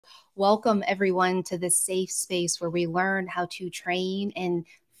Welcome everyone to this safe space where we learn how to train and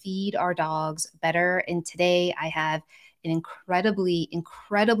feed our dogs better. And today I have an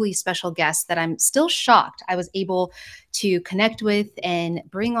incredibly special guest that I'm still shocked I was able to connect with and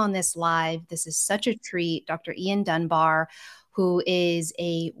bring on this live. This is such a treat. Dr. Ian Dunbar, who is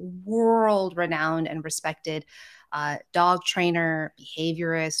a world-renowned and respected dog trainer,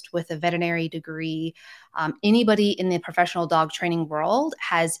 behaviorist with a veterinary degree. Anybody in the professional dog training world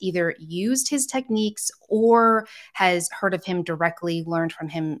has either used his techniques or has heard of him directly, learned from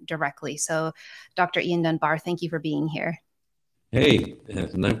him directly. So Dr. Ian Dunbar, thank you for being here. Hey,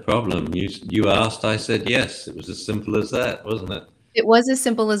 no problem. You asked, I said yes. It was as simple as that, wasn't it? It was as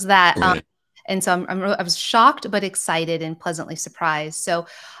simple as that. Yeah. And so I was shocked, but excited and pleasantly surprised. So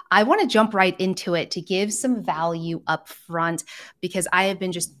I want to jump right into it to give some value up front, because I have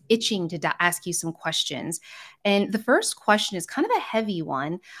been just itching to ask you some questions. And the first question is kind of a heavy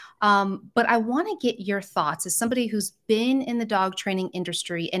one, but I want to get your thoughts as somebody who's been in the dog training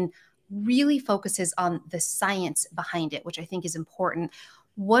industry and really focuses on the science behind it, which I think is important.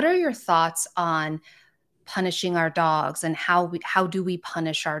 What are your thoughts on punishing our dogs, and how do we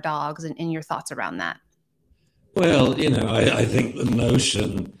punish our dogs, and your thoughts around that? Well, I think the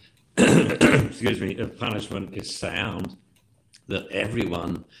notion, excuse me, of punishment is sound. That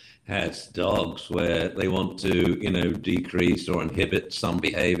everyone has dogs where they want to, decrease or inhibit some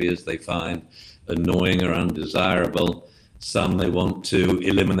behaviors they find annoying or undesirable. Some they want to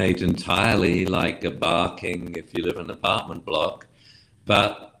eliminate entirely, like a barking if you live in an apartment block.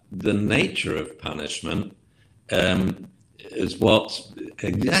 But the nature of punishment is what,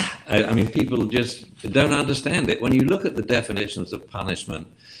 people just don't understand it. When you look at the definitions of punishment,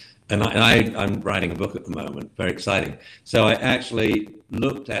 and I'm writing a book at the moment, very exciting. So I actually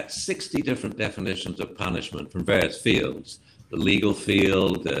looked at 60 different definitions of punishment from various fields, the legal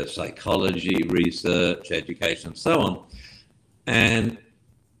field, psychology, research, education, so on. And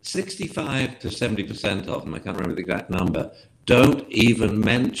 65 to 70% of them, I can't remember the exact number, don't even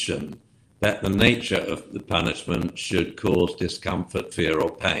mention that the nature of the punishment should cause discomfort, fear,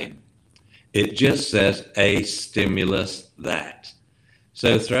 or pain. It just says a stimulus that.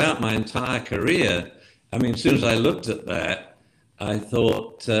 So throughout my entire career, as soon as I looked at that, I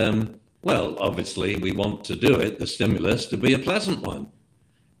thought, well, obviously we want to do it, the stimulus, to be a pleasant one.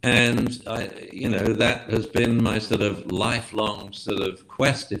 And that has been my sort of lifelong sort of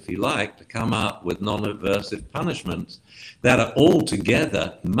quest, if you like, to come up with non-aversive punishments that are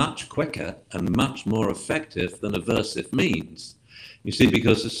altogether much quicker and much more effective than aversive means. You see,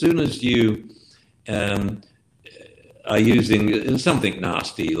 because as soon as you are using something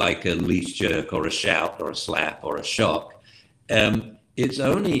nasty like a leash jerk or a shout or a slap or a shock, its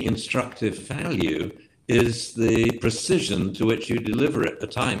only instructive value is the precision to which you deliver it. The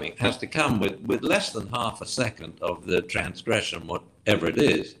timing has to come with less than half a second of the transgression, whatever it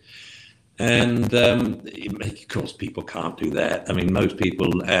is. And of course, people can't do that. Most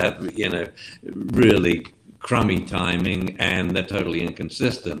people have, really crummy timing, and they're totally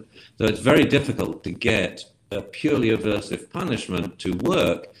inconsistent. So it's very difficult to get a purely aversive punishment to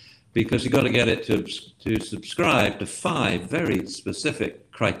work, because you've got to get it to subscribe to 5 very specific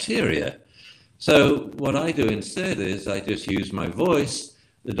criteria. So what I do instead is I just use my voice.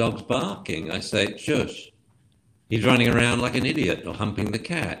 The dog's barking. I say, shush. He's running around like an idiot or humping the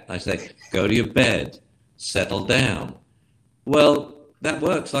cat. I say, go to your bed, settle down. Well, that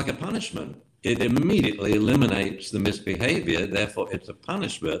works like a punishment. It immediately eliminates the misbehavior, therefore it's a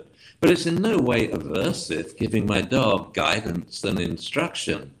punishment, but it's in no way aversive, giving my dog guidance and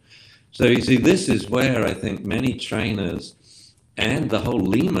instruction. So you see, this is where I think many trainers and the whole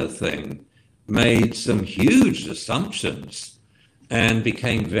Lima thing made some huge assumptions and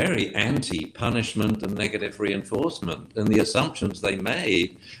became very anti-punishment and negative reinforcement. And the assumptions they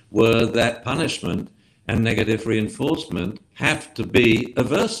made were that punishment and negative reinforcement have to be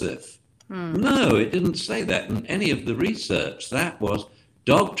aversive. No, it didn't say that in any of the research. That was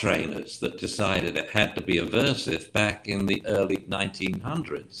dog trainers that decided it had to be aversive back in the early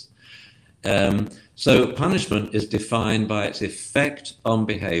 1900s. So punishment is defined by its effect on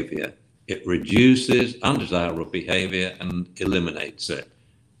behavior. It reduces undesirable behavior and eliminates it.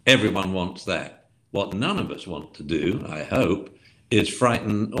 Everyone wants that. What none of us want to do, I hope, is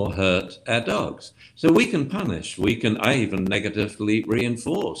frighten or hurt our dogs. So we can punish. I even negatively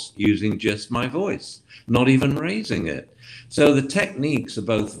reinforce using just my voice, not even raising it. So the techniques are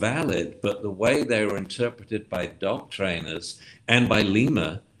both valid, but the way they were interpreted by dog trainers and by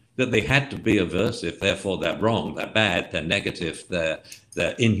Lima, that they had to be aversive, therefore they're wrong, they're bad, they're negative, they're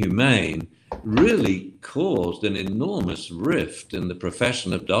inhumane, really caused an enormous rift in the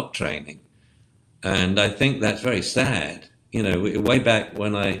profession of dog training. And I think that's very sad. You know, way back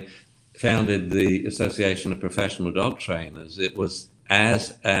when I founded the Association of Professional Dog Trainers, it wasn't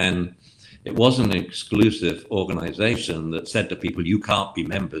an exclusive organization that said to people, you can't be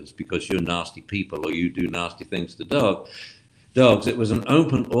members because you're nasty people or you do nasty things to dogs. It was an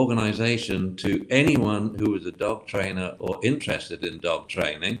open organization to anyone who was a dog trainer or interested in dog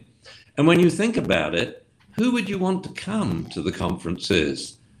training. And when you think about it, who would you want to come to the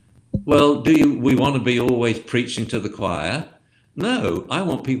conferences? Well, we want to be always preaching to the choir? No, I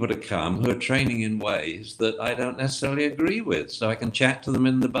want people to come who are training in ways that I don't necessarily agree with, so I can chat to them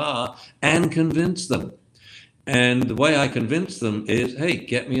in the bar and convince them. And the way I convince them is, hey,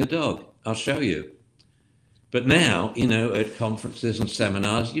 get me a dog, I'll show you. But now, you know, at conferences and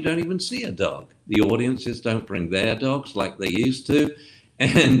seminars, you don't even see a dog. The audiences don't bring their dogs like they used to.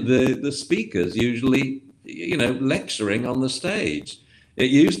 And the speakers usually, you know, lecturing on the stage. It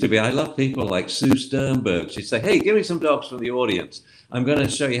used to be, I love people like Sue Sternberg. She'd say, hey, give me some dogs from the audience. I'm going to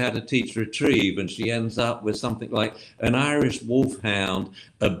show you how to teach retrieve. And she ends up with something like an Irish wolfhound,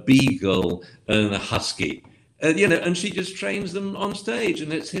 a beagle, and a husky. You know, and she just trains them on stage,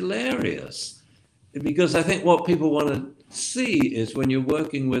 and it's hilarious. Because I think what people want to see is when you're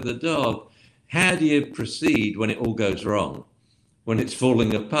working with a dog, how do you proceed when it all goes wrong? When it's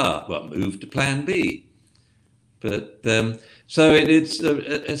falling apart? Well, move to plan B. But so it's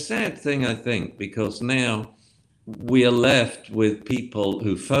a sad thing, I think, because now we are left with people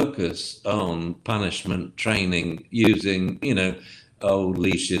who focus on punishment training using, you know, old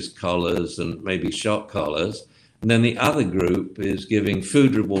leashes, collars, and maybe shock collars. And then the other group is giving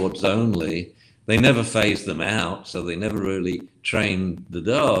food rewards only. They never phase them out, so they never really train the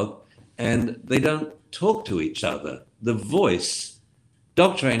dog, and they don't talk to each other. The voice,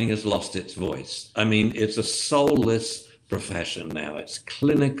 dog training has lost its voice. I mean, it's a soulless profession now. It's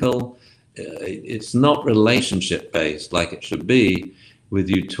clinical. It's not relationship based like it should be with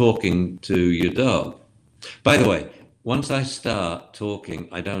you talking to your dog. By the way, once I start talking,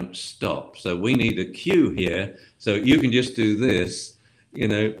 I don't stop. So we need a cue here. So you can just do this, you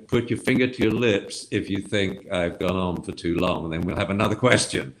know, put your finger to your lips if you think I've gone on for too long, and then we'll have another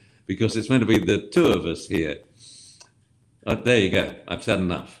question because it's meant to be the two of us here. There you go. I've said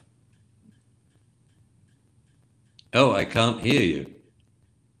enough. Oh, I can't hear you.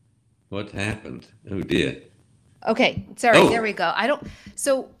 What happened? Oh dear. Okay, sorry, There we go.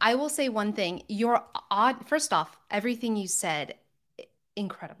 So I will say one thing. First off, everything you said,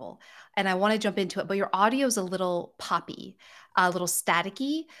 incredible. And I want to jump into it, but your audio is a little poppy, a little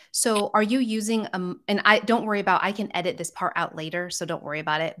staticky. So are you using, and don't worry about, I can edit this part out later, so don't worry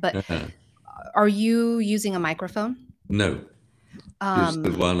about it. But are you using a microphone? No. Just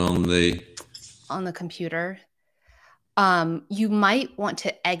the one on the computer. You might want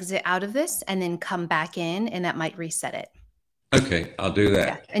to exit out of this and then come back in, and that might reset it. Okay, I'll do that.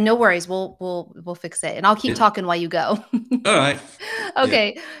 Yeah. And no worries, we'll fix it, and I'll keep talking while you go. All right.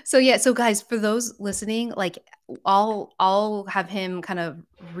 Okay. Yeah. So guys, for those listening, like I'll have him kind of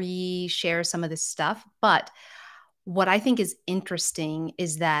re-share some of this stuff, but what I think is interesting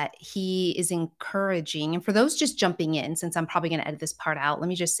is that he is encouraging, and for those just jumping in, since I'm probably going to edit this part out, let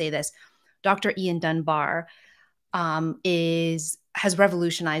me just say this. Dr. Ian Dunbar has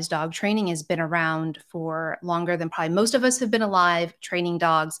revolutionized dog training, has been around for longer than probably most of us have been alive training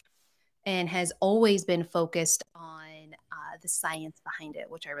dogs, and has always been focused on the science behind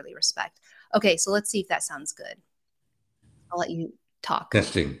it, which I really respect. Okay, so let's see if that sounds good. I'll let you talk.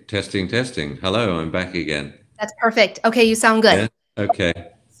 Testing. Hello, I'm back again. That's perfect. Okay, you sound good. Yeah? Okay.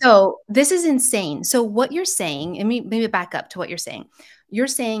 So this is insane. So what you're saying, and maybe back up to what you're saying. You're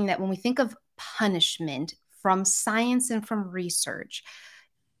saying that when we think of punishment from science and from research,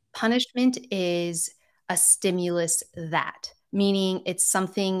 punishment is a stimulus that, meaning it's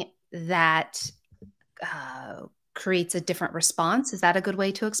something that creates a different response. Is that a good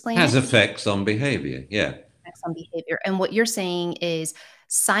way to explain it? Has effects on behavior, yeah. Effects on behavior. And what you're saying is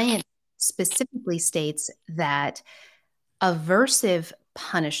science specifically states that aversive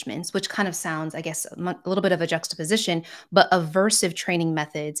punishments, which kind of sounds, I guess, a little bit of a juxtaposition, but aversive training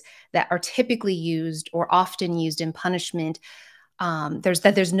methods that are typically used or often used in punishment,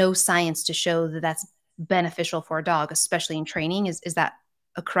 there's no science to show that that's beneficial for a dog, especially in training. Is that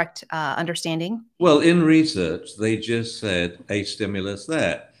a correct understanding? Well, in research, they just said a stimulus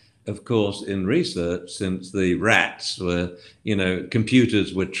that. Of course, in research, since the rats were,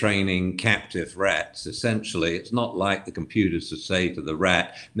 computers were training captive rats, essentially, it's not like the computers to say to the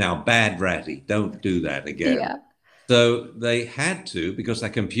rat, now, bad ratty, don't do that again. Yeah. So they had to, because they're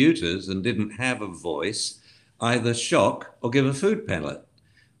computers and didn't have a voice, either shock or give a food pellet.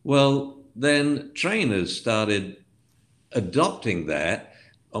 Well, then trainers started adopting that.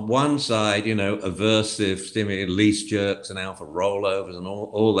 On one side, aversive stimuli, leash jerks and alpha rollovers and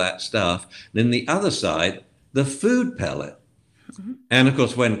all that stuff. And then the other side, the food pellet. Mm-hmm. And of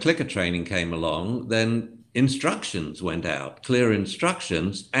course, when clicker training came along, then instructions went out, clear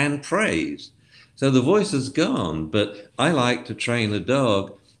instructions and praise. So the voice is gone, but I like to train a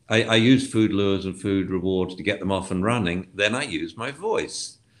dog. I use food lures and food rewards to get them off and running. Then I use my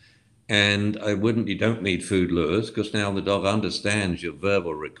voice. And you don't need food lures, because now the dog understands your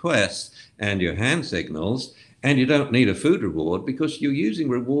verbal requests and your hand signals. And you don't need a food reward because you're using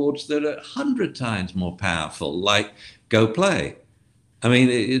rewards that are 100 times more powerful, like go play. I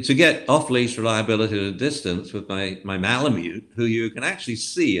mean, to get off-leash reliability at a distance with my Malamute, who you can actually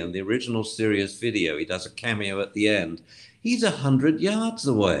see in the original Sirius video, he does a cameo at the end, he's 100 yards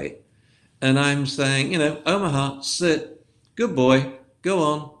away. And I'm saying, Omaha, sit, good boy, go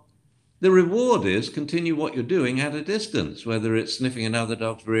on. The reward is continue what you're doing at a distance, whether it's sniffing another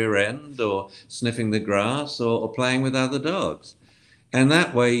dog's rear end or sniffing the grass or playing with other dogs. And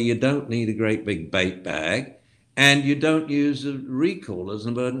that way you don't need a great big bait bag, and you don't use a recall as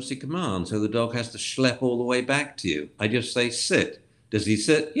an emergency command. So the dog has to schlep all the way back to you. I just say, sit. Does he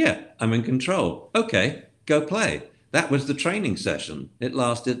sit? Yeah, I'm in control. Okay, go play. That was the training session. It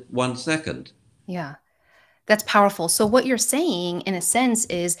lasted 1 second. Yeah. That's powerful. So what you're saying, in a sense,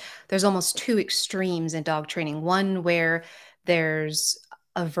 is there's almost two extremes in dog training. One where there's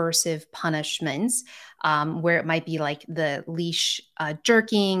aversive punishments, where it might be like the leash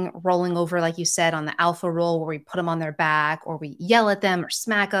jerking, rolling over, like you said, on the alpha roll, where we put them on their back or we yell at them or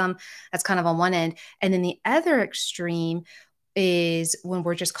smack them. That's kind of on one end. And then the other extreme is when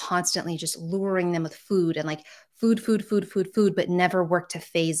we're just constantly just luring them with food and like food, but never work to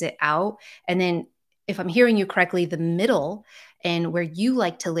phase it out. And then, if I'm hearing you correctly, the middle and where you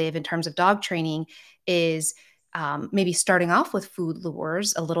like to live in terms of dog training is maybe starting off with food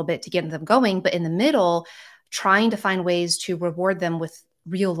lures a little bit to get them going, but in the middle, trying to find ways to reward them with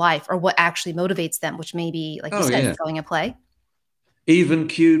real life or what actually motivates them, which may be, like you said, going and play. Even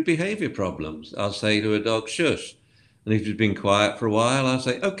cued behavior problems. I'll say to a dog, shush. And if you've been quiet for a while, I'll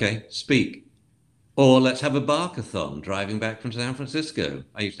say, okay, speak. Or let's have a barkathon driving back from San Francisco.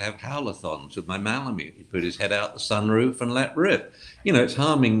 I used to have howlathons with my Malamute. He'd put his head out the sunroof and let rip. It's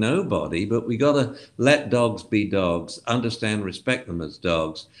harming nobody, but we got to let dogs be dogs, understand, respect them as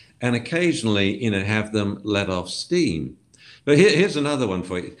dogs, and occasionally, have them let off steam. But here's another one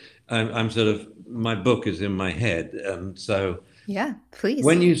for you. My book is in my head. And so yeah, please.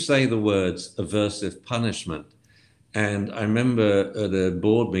 When you say the words aversive punishment, and I remember at a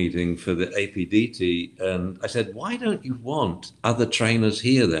board meeting for the APDT, and I said, why don't you want other trainers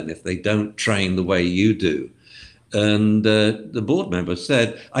here then if they don't train the way you do? And the board member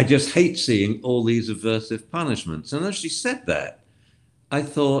said, I just hate seeing all these aversive punishments. And as she said that, I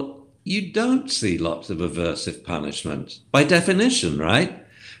thought, you don't see lots of aversive punishments by definition, right?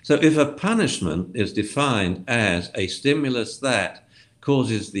 So if a punishment is defined as a stimulus that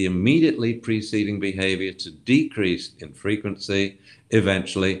causes the immediately preceding behavior to decrease in frequency,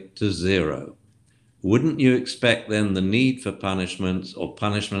 eventually to zero. Wouldn't you expect then the need for punishments or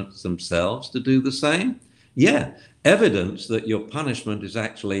punishments themselves to do the same? Yeah, evidence that your punishment is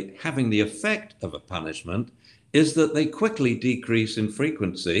actually having the effect of a punishment is that they quickly decrease in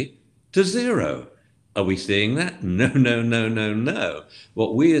frequency to zero. Are we seeing that? No.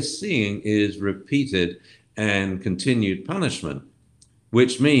 What we are seeing is repeated and continued punishment,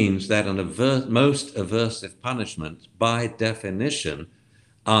 which means that most aversive punishments, by definition,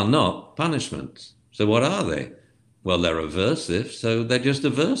 are not punishments. So what are they? Well, they're aversive, so they're just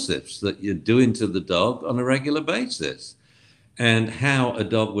aversives that you're doing to the dog on a regular basis. And how a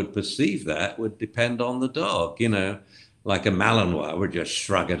dog would perceive that would depend on the dog. Like a Malinois would just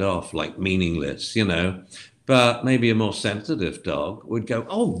shrug it off like meaningless, But maybe a more sensitive dog would go,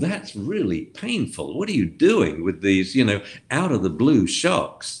 oh, that's really painful. What are you doing with these, out of the blue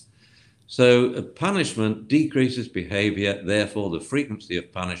shocks? So a punishment decreases behavior. Therefore, the frequency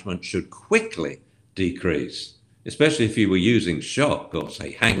of punishment should quickly decrease, especially if you were using shock or,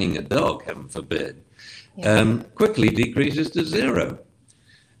 say, hanging a dog, heaven forbid. Quickly decreases to zero.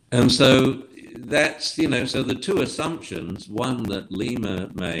 And so that's, so the two assumptions, one that Lima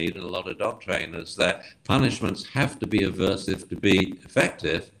made and a lot of dog trainers, that punishments have to be aversive to be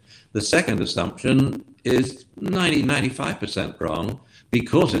effective. The second assumption is 95% wrong.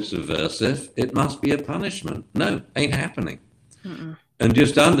 Because it's aversive, it must be a punishment. No, ain't happening. And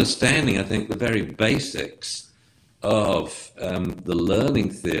just understanding, I think, the very basics of the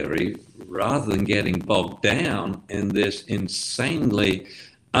learning theory, rather than getting bogged down in this insanely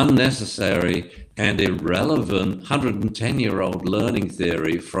unnecessary and irrelevant 110-year-old learning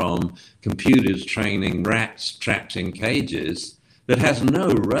theory from computers training rats trapped in cages that has no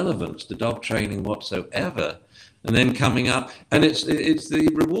relevance to dog training whatsoever. And then coming up, and it's the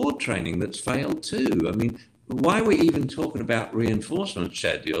reward training that's failed too. I mean, why are we even talking about reinforcement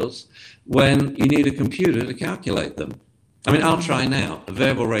schedules when you need a computer to calculate them? I mean, I'll try now, a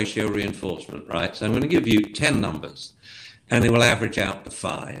variable ratio reinforcement, right? So I'm going to give you 10 numbers, and it will average out to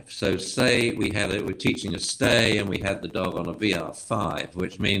 5. So say we're teaching a stay, and we had the dog on a VR5,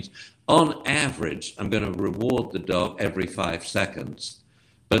 which means on average, I'm going to reward the dog every 5 seconds,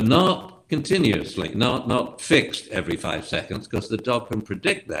 but not continuously, not fixed every 5 seconds, because the dog can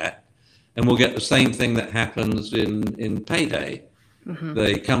predict that, and we'll get the same thing that happens in payday. Mm-hmm.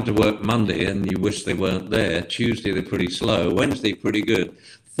 They come to work Monday and you wish they weren't there. Tuesday, they're pretty slow. Wednesday, pretty good.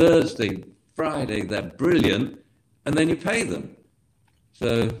 Thursday, Friday, they're brilliant. And then you pay them.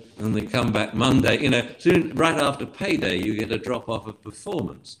 So, and they come back Monday, soon, right after payday, you get a drop off of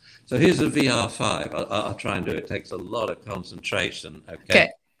performance. So here's a VR5. I'll try and do it. It takes a lot of concentration. Okay.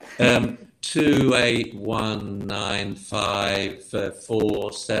 2, 8, 1, 9, 5,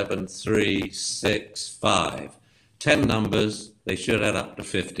 4, 7, 3, 6, 5. 10 numbers, they should add up to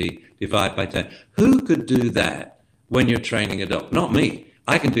 50, divide by 10. Who could do that when you're training a dog? Not me.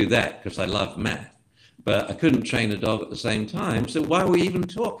 I can do that because I love math, but I couldn't train a dog at the same time. So why are we even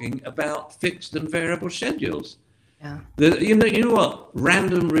talking about fixed and variable schedules? Yeah. You know what?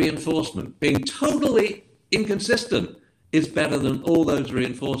 Random reinforcement, being totally inconsistent, is better than all those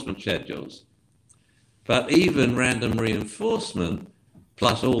reinforcement schedules. But even random reinforcement,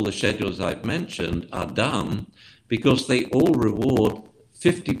 plus all the schedules I've mentioned, are dumb because they all reward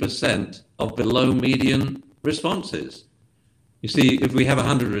 50% of below median responses. You see, if we have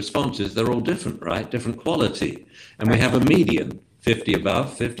 100 responses, they're all different, right? Different quality. And we have a median, 50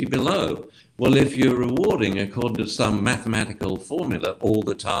 above, 50 below. Well, if you're rewarding according to some mathematical formula all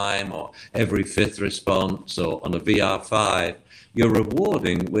the time, or every 5th response, or on a VR5, you're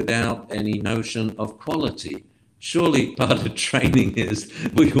rewarding without any notion of quality. Surely part of training is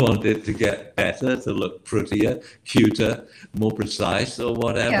we want it to get better, to look prettier, cuter, more precise, or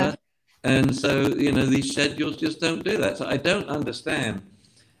whatever. Yeah. And so, these schedules just don't do that. So I don't understand,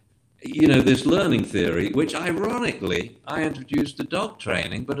 this learning theory, which ironically I introduced to dog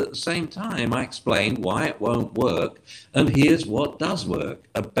training, but at the same time I explained why it won't work. And here's what does work.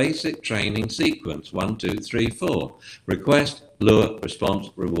 A basic training sequence, 1, 2, 3, 4. Request, lure,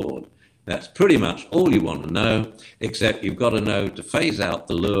 response, reward. That's pretty much all you want to know, except you've got to know to phase out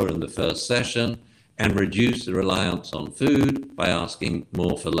the lure in the first session and reduce the reliance on food by asking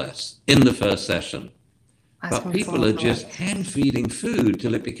more for less in the first session. But people are just hand-feeding food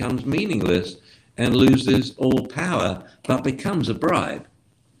till it becomes meaningless and loses all power, but becomes a bribe.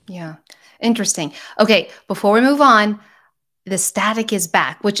 Yeah, interesting. Okay, before we move on, the static is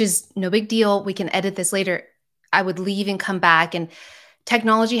back, which is no big deal. We can edit this later. I would leave and come back, and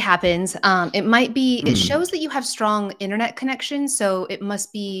technology happens. It might be, it shows that you have strong internet connection, so it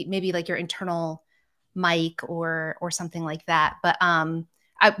must be maybe like your internal mic or something like that. But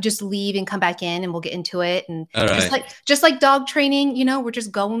I just leave and come back in, and we'll get into it. And just like dog training, we're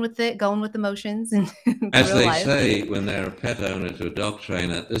just going with it, going with the motions. And as they say, when they're a pet owner to a dog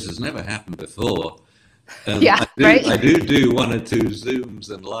trainer, this has never happened before. Yeah, I do 1 or 2 Zooms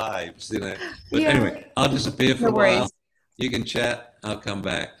and lives, But anyway, I'll disappear for a while. You can chat. I'll come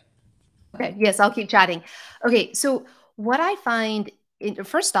back. Okay. Yes, I'll keep chatting. Okay. So what I find,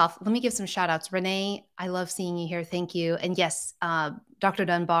 first off, let me give some shout outs. Renee, I love seeing you here. Thank you. And yes, Dr.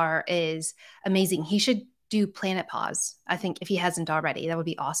 Dunbar is amazing. He should do Planet Pause, I think, if he hasn't already. That would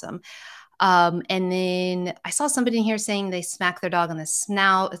be awesome. And then I saw somebody in here saying they smack their dog on the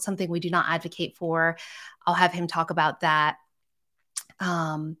snout. It's something we do not advocate for. I'll have him talk about that.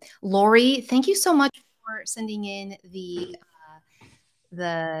 Lori, thank you so much for sending in the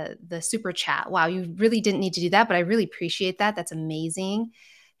super chat. Wow, you really didn't need to do that, but I really appreciate that. That's amazing.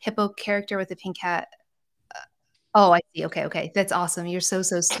 Hippo character with a pink cat. Oh, I see. Okay. That's awesome. You're so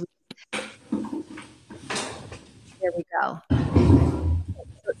sweet. There we go.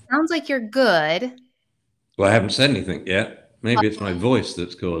 So it sounds like you're good. Well, I haven't said anything yet. Maybe it's my voice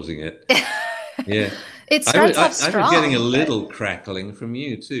that's causing it. Yeah. It starts off strong. I was getting a little crackling from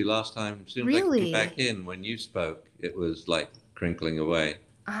you too last time. As soon as I came back in when you spoke, it was like crinkling away.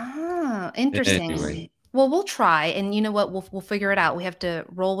 Ah, interesting. Anyway. Well, we'll try, and you know what? We'll figure it out. We have to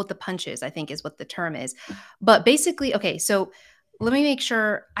roll with the punches, I think is what the term is. But basically, okay, so let me make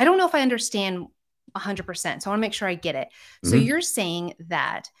sure. I don't know if I understand 100%. So I want to make sure I get it. So Mhm. you're saying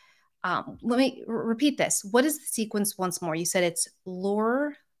that, let me repeat this. What is the sequence once more? You said it's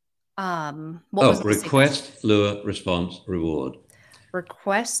lure. What was Oh, the sequence? request, lure, response, reward.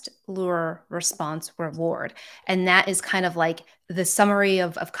 Request, lure, response, reward. And that is kind of like the summary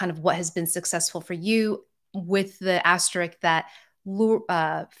of kind of what has been successful for you, with the asterisk that lure,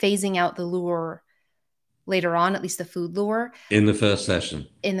 phasing out the lure later on, at least the food lure, In the first session.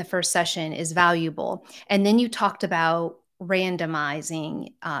 in the first session is valuable. And then you talked about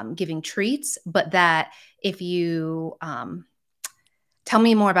randomizing, giving treats, but that if you, tell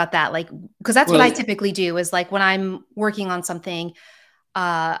me more about that. Like, because that's what I Well, typically do is like when I'm working on something,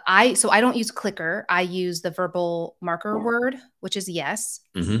 I don't use clicker. I use the verbal marker word, which is yes.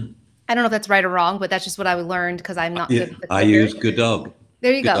 mhm. I don't know if that's right or wrong, but that's just what I learned because I'm not Yeah, good with the I clicker. use good dog.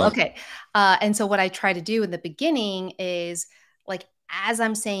 There you Good go. dog. Okay. And so what I try to do in the beginning is like, as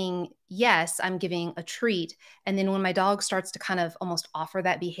I'm saying yes, I'm giving a treat. And then when my dog starts to kind of almost offer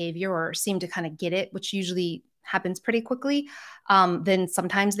that behavior or seem to kind of get it, which usually happens pretty quickly, then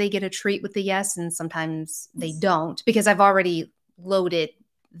sometimes they get a treat with the yes and sometimes they don't, because I've already loaded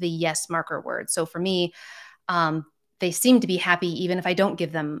the yes marker word. So for me, um, they seem to be happy even if I don't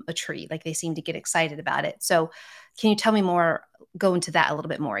give them a treat. Like they seem to get excited about it. So can you tell me more, go into that a little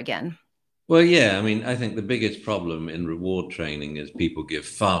bit more again? Well, yeah, I mean, I think the biggest problem in reward training is people give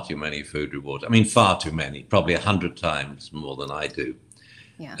far too many food rewards. I mean, far too many, probably 100 times more than I do.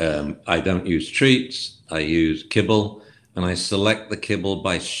 Yeah. I don't use treats, I use kibble, and I select the kibble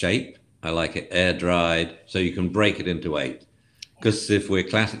by shape. I like it air dried, so you can break it into eight. Yeah. Because if we're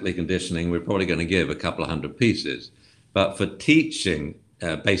classically conditioning, we're probably going to give a couple of hundred pieces. But for teaching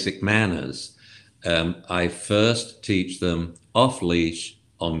basic manners, I first teach them off leash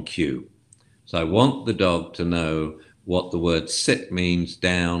on cue. So I want the dog to know what the word sit means: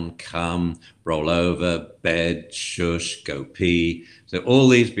 down, come, roll over, bed, shush, go pee. So all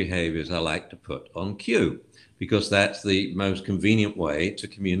these behaviors I like to put on cue because that's the most convenient way to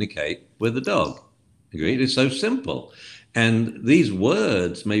communicate with the dog. Yeah. Agreed? It's so simple. And these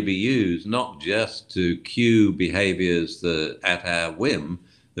words may be used not just to cue behaviors that at our whim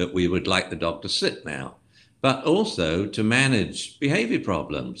that we would like the dog to sit now, but also to manage behavior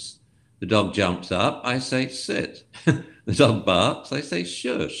problems. The dog jumps up, I say sit. The dog barks, I say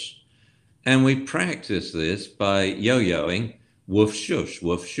shush. And we practice this by yo-yoing woof shush,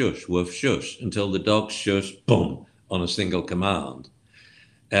 woof shush, woof shush until the dog shush, boom, on a single command.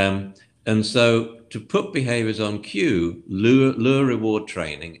 Um, and so to put behaviors on cue, lure reward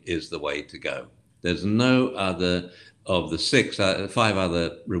training is the way to go. There's no other of the five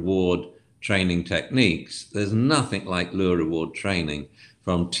other reward training techniques. There's nothing like lure reward training.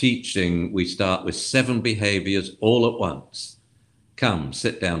 From teaching, we start with 7 behaviors all at once. Come,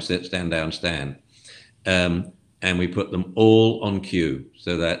 sit down, sit, stand down, stand. And we put them all on cue.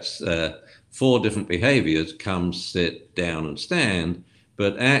 So that's 4 different behaviors: come, sit, down, and stand.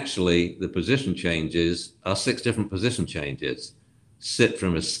 But actually, the position changes are 6 different position changes. Sit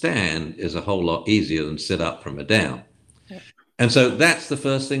from a stand is a whole lot easier than sit up from a down. Yep. And so that's the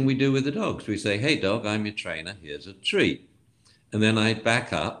first thing we do with the dogs. We say, hey, dog, I'm your trainer. Here's a treat. And then I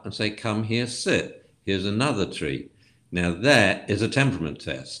back up and say, come here, sit. Here's another treat. Now, that is a temperament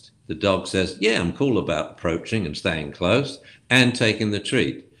test. The dog says, yeah, I'm cool about approaching and staying close and taking the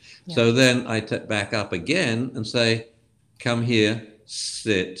treat. Yeah. So then I back up again and say, come here,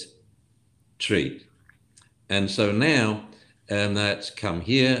 sit, treat. And so now that's come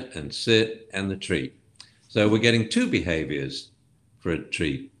here and sit and the treat. So we're getting 2 behaviors for a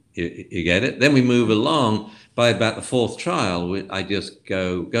treat. You get it? Then we move along. By about the 4th trial, I just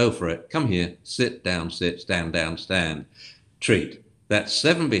go for it. Come here, sit down, sit, stand down, stand, treat. That's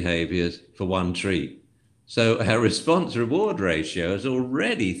 7 behaviors for 1 treat. So our response reward ratio is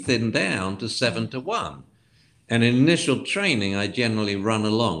already thinned down to 7 to 1. And in initial training, I generally run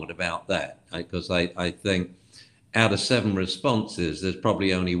along at about that because I think out of 7 responses, there's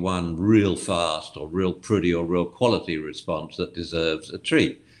probably only 1 real fast or real pretty or real quality response that deserves a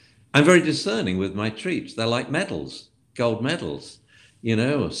treat. I'm very discerning with my treats. They're like medals, gold medals,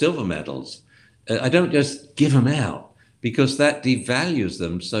 or silver medals. I don't just give them out because that devalues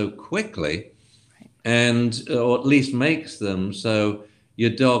them so quickly, and or at least makes them so your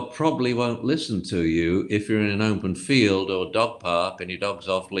dog probably won't listen to you if you're in an open field or dog park and your dog's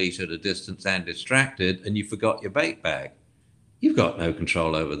off leash at a distance and distracted and you forgot your bait bag. You've got no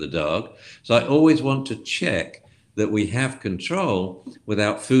control over the dog. So I always want to check that we have control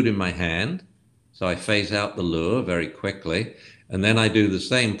without food in my hand. So I phase out the lure very quickly. And then I do the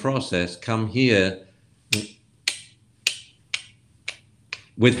same process, come here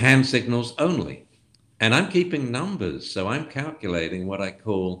with hand signals only. And I'm keeping numbers. So I'm calculating what I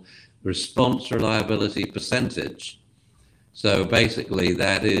call response reliability percentage. So basically,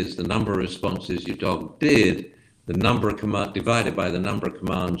 that is the number of responses your dog did, the number of commands divided by the number of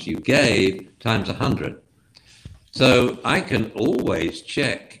commands you gave times 100. So I can always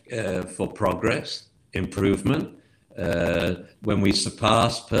check for progress, improvement, when we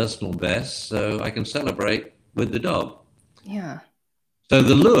surpass personal bests, so I can celebrate with the dog. Yeah. So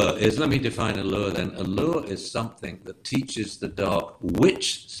the lure is, let me define a lure then. A lure is something that teaches the dog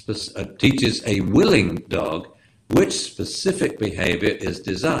teaches a willing dog which specific behavior is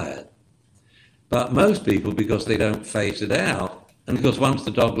desired. But most people, because they don't phase it out, and because once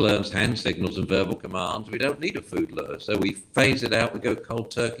the dog learns hand signals and verbal commands, we don't need a food lure. So we phase it out, we go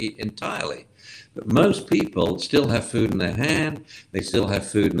cold turkey entirely. But most people still have food in their hand, they still have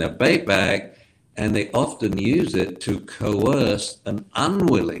food in their bait bag, and they often use it to coerce an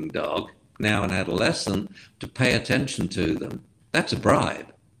unwilling dog, now an adolescent, to pay attention to them. That's a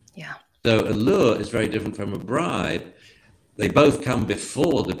bribe. Yeah. So a lure is very different from a bribe. They both come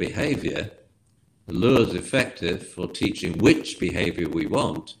before the behavior. The lure is effective for teaching which behavior we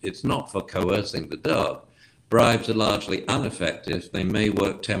want. It's not for coercing the dog. Bribes are largely ineffective. They may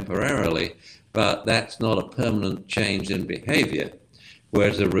work temporarily, but that's not a permanent change in behavior.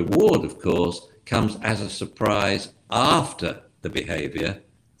 Whereas a reward, of course, comes as a surprise after the behavior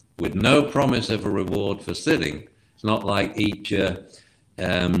with no promise of a reward for sitting. It's not like eat your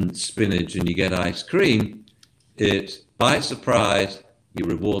spinach and you get ice cream. It's by surprise, you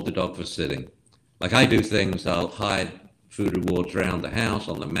reward the dog for sitting. Like I do things, I'll hide food rewards around the house,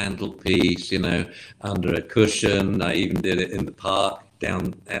 on the mantelpiece, under a cushion. I even did it in the park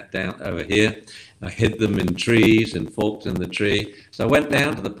down over here. I hid them in trees and forked in the tree. So I went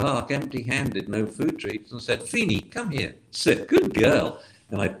down to the park empty-handed, no food treats, and said, Feeny, come here, sit, good girl.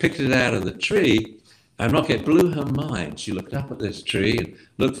 And I picked it out of the tree. And Rocket blew her mind. She looked up at this tree and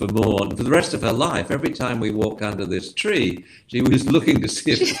looked for more. And for the rest of her life, every time we walked under this tree, she was looking to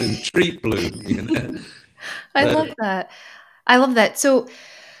see if it's in treat bloom. I love that. I love that. So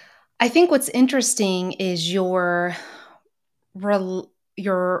I think what's interesting is your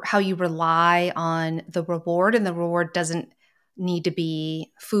how you rely on the reward, and the reward doesn't need to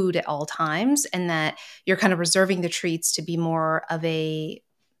be food at all times, and that you're kind of reserving the treats to be more of a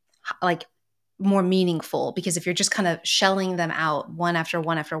more meaningful, because if you're just kind of shelling them out one after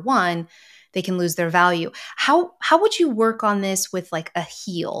one after one, they can lose their value. How would you work on this with like a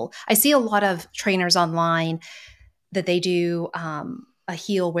heel? I see a lot of trainers online that they do a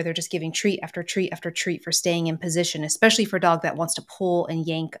heel where they're just giving treat after treat after treat for staying in position, especially for a dog that wants to pull and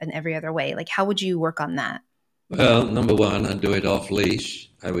yank in every other way. Like, how would you work on that? Well, number one, I'd do it off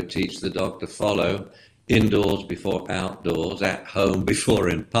leash. I would teach the dog to follow indoors before outdoors, at home before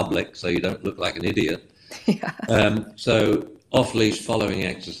in public, so you don't look like an idiot. Yeah. So off-leash following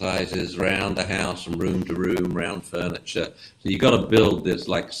exercises around the house, from room to room, around furniture. So you've got to build this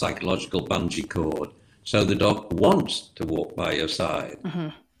like psychological bungee cord so the dog wants to walk by your side. Mm-hmm.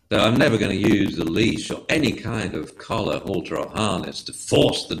 So I'm never going to use the leash or any kind of collar, halter, or harness to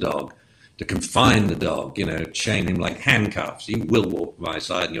force the dog, to confine the dog, chain him like handcuffs. You will walk by my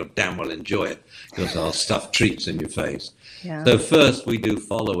side and you'll damn well enjoy it because I'll stuff treats in your face. Yeah. So first we do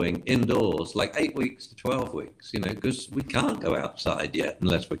following indoors, like 8 weeks to 12 weeks, because we can't go outside yet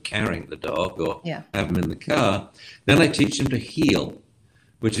unless we're carrying the dog or have him in the car. Then I teach him to heel,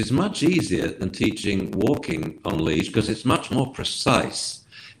 which is much easier than teaching walking on leash because it's much more precise.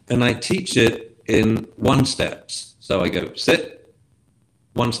 And I teach it in one steps. So I go sit,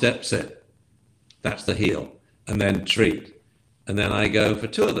 one step, sit. That's the heel. And then treat. And then I go for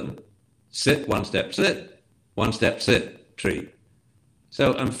two of them. Sit, one step, sit, treat.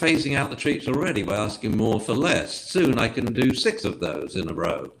 So I'm phasing out the treats already by asking more for less. Soon I can do 6 of those in a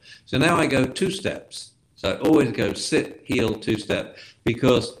row. So now I go 2 steps. So I always go sit, heel, 2 step.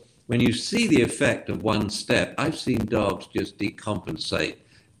 Because when you see the effect of 1 step, I've seen dogs just decompensate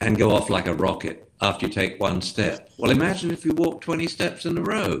and go off like a rocket after you take 1 step. Well, imagine if you walk 20 steps in a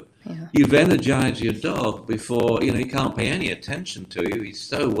row. Yeah. You've energized your dog before, he can't pay any attention to you. He's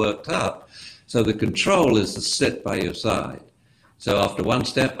so worked up. So the control is to sit by your side. So after 1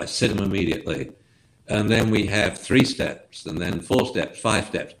 step, I sit him immediately. And then we have 3 steps, and then 4 steps, 5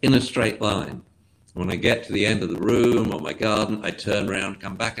 steps, in a straight line. When I get to the end of the room or my garden, I turn around,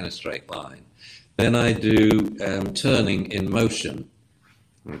 come back in a straight line. Then I do turning in motion.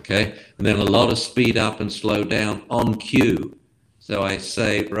 Okay, and then a lot of speed up and slow down on cue. So I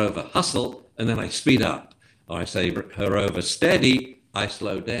say, Rover, hustle, and then I speed up. Or I say, her over, steady, I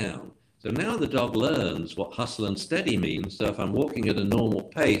slow down. So now the dog learns what hustle and steady means. So if I'm walking at a normal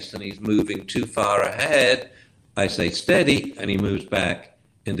pace and he's moving too far ahead, I say steady, and he moves back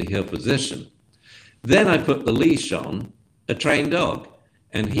into heel position. Then I put the leash on a trained dog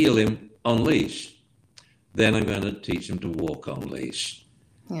and heel him on leash. Then I'm going to teach him to walk on leash.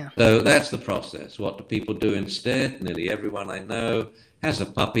 Yeah. So that's the process. What do people do instead? Nearly everyone I know has a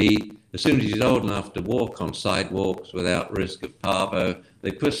puppy. As soon as he's old enough to walk on sidewalks without risk of parvo,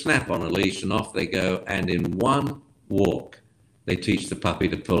 they put snap on a leash and off they go. And in one walk, they teach the puppy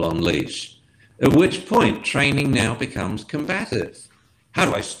to pull on leash. At which point, training now becomes combative. How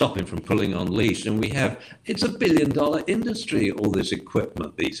do I stop him from pulling on leash? And it's $1 billion industry, all this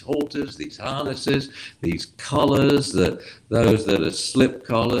equipment, these halters, these harnesses, these collars, those that are slip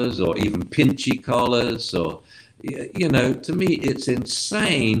collars or even pinchy collars. Or, to me, it's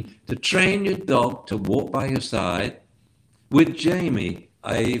insane to train your dog to walk by your side. With Jamie,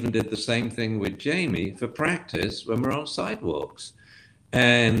 I even did the same thing with Jamie for practice when we're on sidewalks.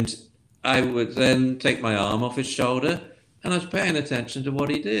 And I would then take my arm off his shoulder, and I was paying attention to what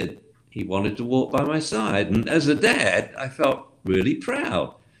he did. He wanted to walk by my side. And as a dad, I felt really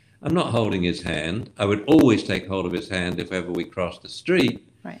proud. I'm not holding his hand. I would always take hold of his hand if ever we crossed the street.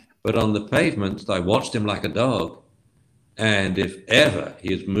 Right. But on the pavement, I watched him like a dog. And if ever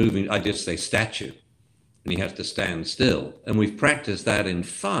he is moving, I just say statue. And he has to stand still. And we've practiced that in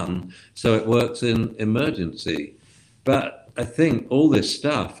fun, so it works in emergency. But I think all this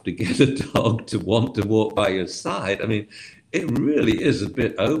stuff to get a dog to want to walk by your side, I mean, it really is a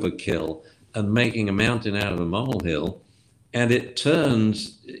bit overkill and making a mountain out of a molehill. And it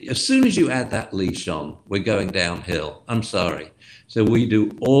turns, as soon as you add that leash on, we're going downhill. I'm sorry. So we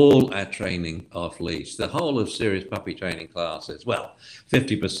do all our training off leash. The whole of serious puppy training classes, well,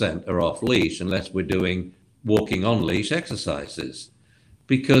 50% are off leash unless we're doing walking on leash exercises.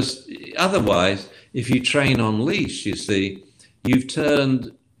 Because otherwise, if you train on leash, you see, you've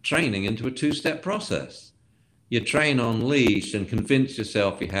turned training into a two-step process. You train on leash and convince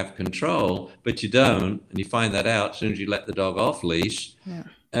yourself you have control, but you don't, and you find that out as soon as you let the dog off leash. Yeah.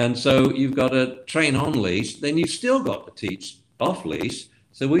 And so you've got to train on leash, then you've still got to teach off leash.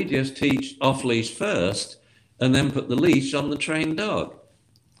 So we just teach off leash first and then put the leash on the trained dog.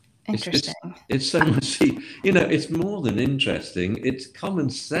 Interesting. It's so much, it's more than interesting. It's common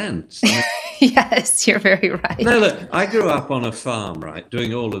sense. Yes, you're very right. No, look, I grew up on a farm, right,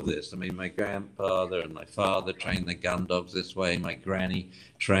 doing all of this. I mean, my grandfather and my father trained the gun dogs this way. My granny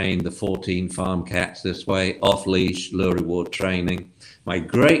trained the 14 farm cats this way, off-leash, lure reward training. My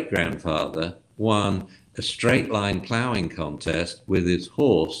great-grandfather won a straight-line plowing contest with his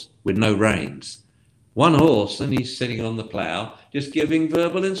horse with no reins. One horse, and he's sitting on the plow, just giving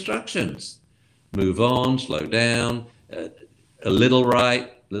verbal instructions. Move on, slow down, a little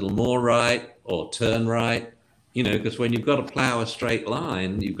right, a little more right, or turn right. Because when you've got to plow a straight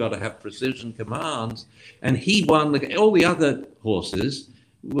line, you've got to have precision commands. And he won, all the other horses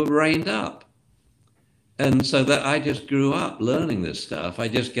were reined up. And so that I just grew up learning this stuff. I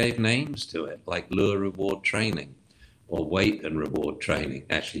just gave names to it, like lure reward training or weight and reward training.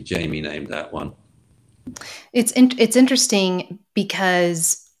 Actually, Jamie named that one. It's interesting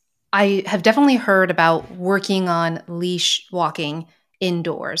because I have definitely heard about working on leash walking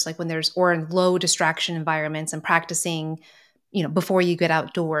indoors, like when or in low distraction environments and practicing, before you get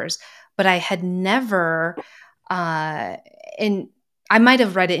outdoors. But I had never, and I might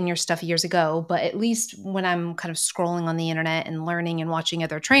have read it in your stuff years ago, but at least when I'm kind of scrolling on the internet and learning and watching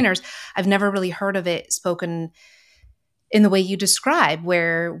other trainers, I've never really heard of it spoken in the way you describe,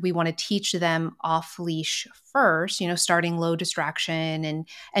 where we want to teach them off leash first, starting low distraction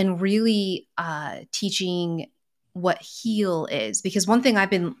and really teaching what heel is. Because one thing I've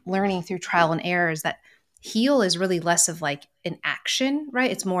been learning through trial and error is that heel is really less of like an action,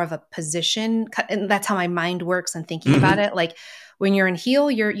 right? It's more of a position. And that's how my mind works and thinking about it. Like when you're in heel,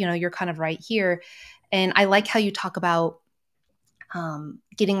 you're kind of right here. And I like how you talk about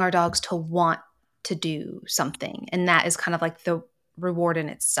getting our dogs to want to do something. And that is kind of like the reward in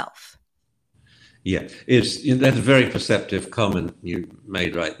itself. Yeah, that's a very perceptive comment you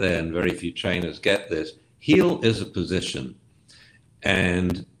made right there. And very few trainers get this. Heel is a position,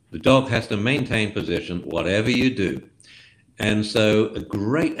 and the dog has to maintain position whatever you do. And so a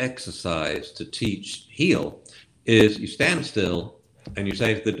great exercise to teach heel is you stand still and you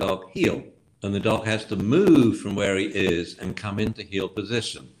say to the dog, heel. And the dog has to move from where he is and come into heel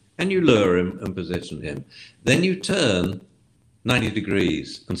position. And you lure him and position him. Then you turn 90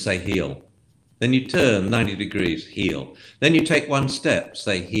 degrees and say heel. Then you turn 90 degrees, heel. Then you take one step,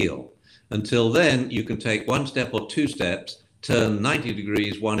 say heel. Until then, you can take one step or two steps, turn 90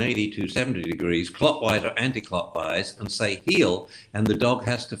 degrees, 180, 270 degrees, clockwise or anti-clockwise, and say heel, and the dog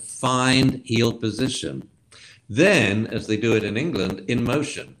has to find heel position. Then, as they do it in England, in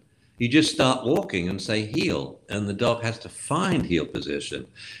motion. You just start walking and say heel, and the dog has to find heel position.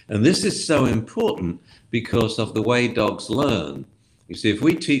 And this is so important because of the way dogs learn. You see, if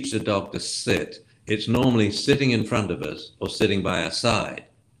we teach the dog to sit, it's normally sitting in front of us or sitting by our side.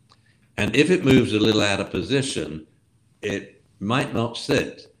 And if it moves a little out of position, it might not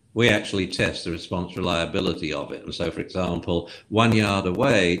sit. We actually test the response reliability of it. And so, for example, 1 yard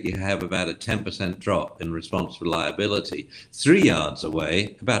away, you have about a 10% drop in response reliability. 3 yards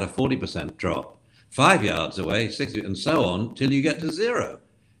away, about a 40% drop. 5 yards away, 60, and so on, till you get to 0.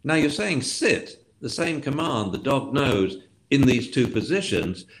 Now you're saying sit, the same command the dog knows in these two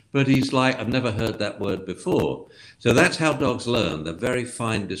positions, but he's like, I've never heard that word before. So that's how dogs learn. They're very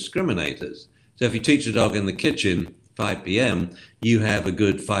fine discriminators. So if you teach a dog in the kitchen, 5 p.m., you have a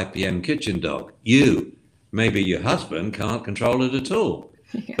good 5 p.m. kitchen dog. You, maybe your husband, can't control it at all.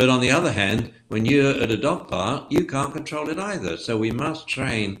 Yeah. But on the other hand, when you're at a dog park, you can't control it either. So we must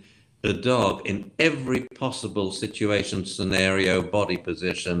train the dog in every possible situation, scenario, body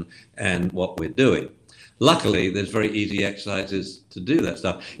position, and what we're doing. Luckily, there's very easy exercises to do that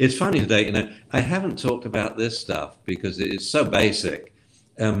stuff. It's funny today, I haven't talked about this stuff because it is so basic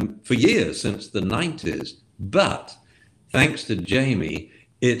for years, since the 90s, but thanks to Jamie,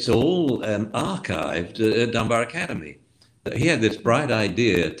 it's all archived at Dunbar Academy. He had this bright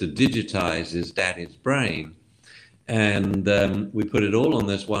idea to digitize his daddy's brain. And we put it all on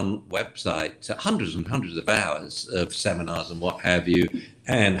this one website, so hundreds and hundreds of hours of seminars and what have you,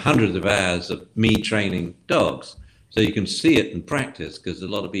 and hundreds of hours of me training dogs. So you can see it in practice, because a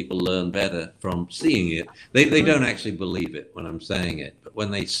lot of people learn better from seeing it. They don't actually believe it when I'm saying it, but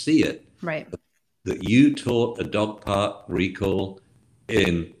when they see it, right, that you taught a dog park recall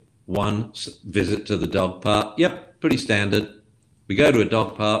in one visit to the dog park. Yep, pretty standard. We go to a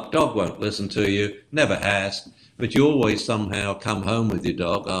dog park, dog won't listen to you, never has. But you always somehow come home with your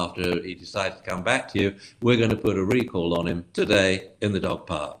dog after he decides to come back to you. We're going to put a recall on him today in the dog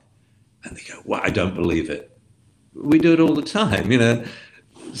park. And they go, well, I don't believe it. We do it all the time,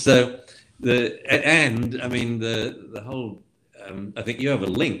 So the whole, I think you have a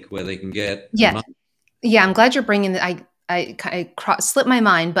link where they can get. Yeah. Yeah. I'm glad you're bringing that. I slipped my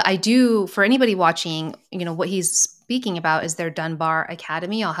mind, but I do, for anybody watching, what he's speaking about is their Dunbar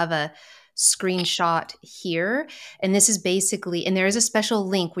Academy. I'll have a screenshot here, and this is basically, and there is a special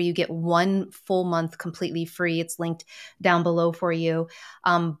link where you get 1 full month completely free. It's linked down below for you.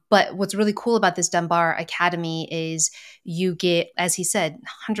 But what's really cool about this Dunbar Academy is you get, as he said,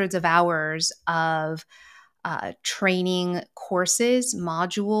 hundreds of hours of training courses,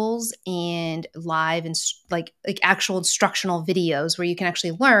 modules, and live and like actual instructional videos where you can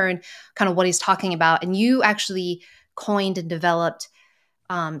actually learn kind of what he's talking about. And you actually coined and developed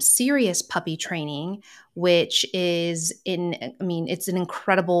serious puppy training, which is it's an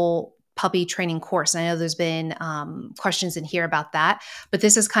incredible puppy training course. And I know there's been questions in here about that, but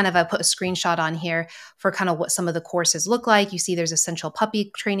this is kind of, I put a screenshot on here for kind of what some of the courses look like. You see there's essential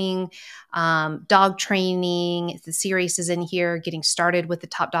puppy training, dog training. The series is in here, getting started with the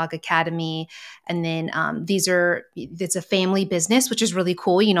Top Dog Academy. And then it's a family business, which is really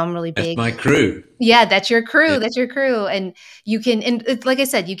cool. I'm really big. That's my crew. Yeah, that's your crew. Yeah. That's your crew. And you can, and like I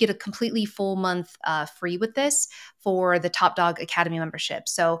said, you get a completely full month free with this for the Top Dog Academy membership.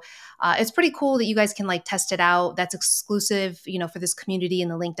 So it's pretty cool that you guys can test it out. That's exclusive, for this community, in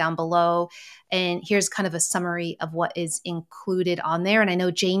the link down below. And here's kind of a summary of what is included on there. And I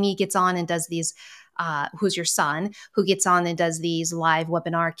know Jamie gets on and does these, who's your son, who gets on and does these live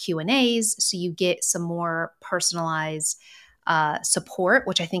webinar Q&As. So you get some more personalized support,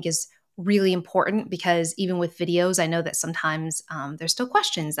 which I think is really important, because even with videos, I know that sometimes there's still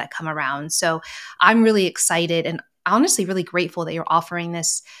questions that come around. So I'm really excited and honestly really grateful that you're offering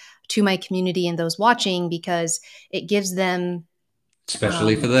this to my community and those watching, because it gives them,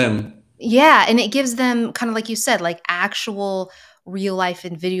 especially for them. Yeah. And it gives them, kind of like you said, actual real life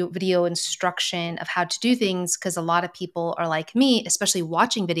and video instruction of how to do things. Because a lot of people are like me, especially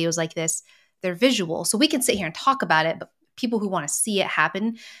watching videos like this, they're visual. So we can sit here and talk about it, but people who want to see it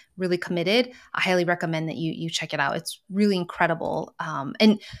happen, really committed, I highly recommend that you check it out. It's really incredible.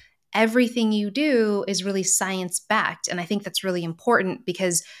 And everything you do is really science-backed. And I think that's really important,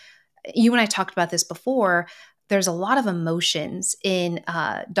 because you and I talked about this before. There's a lot of emotions in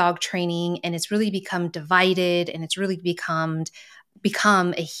dog training, and it's really become divided, and it's really become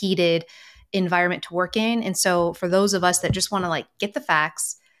a heated environment to work in. And so for those of us that just want to get the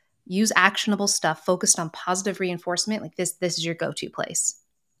facts, use actionable stuff focused on positive reinforcement. Like this is your go-to place.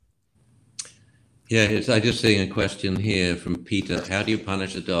 Yeah, I just seeing a question here from Peter. How do you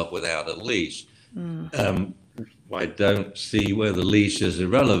punish a dog without a leash? I don't see where the leash is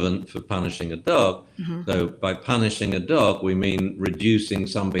irrelevant for punishing a dog. So by punishing a dog, we mean reducing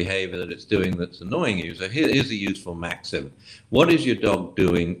some behavior that it's doing that's annoying you. So here's a useful maxim. What is your dog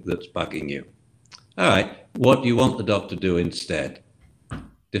doing that's bugging you? All right, what do you want the dog to do instead?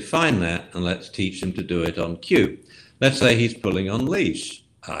 Define that, and let's teach him to do it on cue. Let's say he's pulling on leash.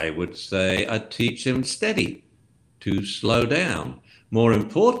 I would say I'd teach him steady, to slow down. More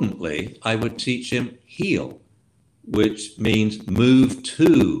importantly, I would teach him heel, which means move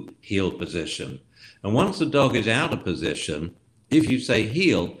to heel position. And once the dog is out of position, if you say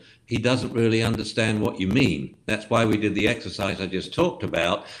heel, he doesn't really understand what you mean. That's why we did the exercise I just talked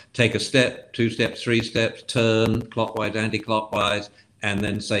about. Take a step, 2 steps, 3 steps, turn clockwise, anti-clockwise, and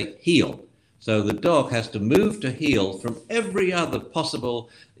then say heel. So the dog has to move to heel from every other possible,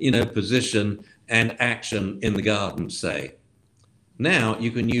 position and action in the garden, say. Now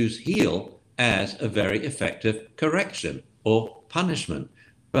you can use heel as a very effective correction or punishment,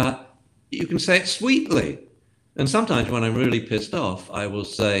 but you can say it sweetly. And sometimes when I'm really pissed off, I will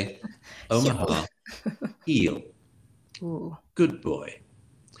say, Omaha, heel, good boy,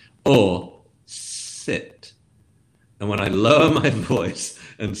 or sit. And when I lower my voice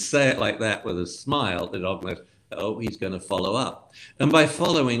and say it like that with a smile, the dog knows, oh, he's going to follow up. And by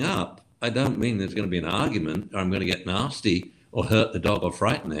following up, I don't mean there's going to be an argument or I'm going to get nasty or hurt the dog or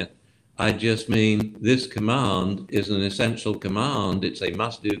frighten it. I just mean this command is an essential command. It's a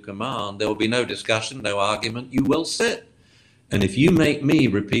must-do command. There will be no discussion, no argument. You will sit. And if you make me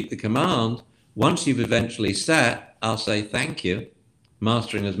repeat the command, once you've eventually sat, I'll say thank you,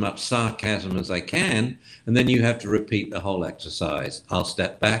 mastering as much sarcasm as I can, and then you have to repeat the whole exercise. I'll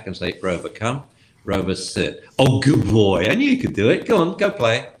step back and say, Rover, come. Rover, sit. Oh, good boy. I knew you could do it. Go on, go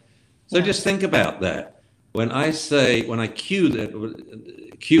play. So just think about that. When I cue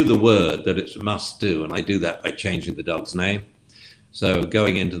the word that it's must do, and I do that by changing the dog's name. So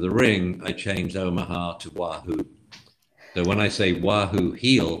going into the ring, I changed Omaha to Wahoo. So when I say Wahoo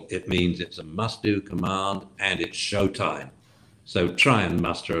heel, it means it's a must do command and it's showtime. So try and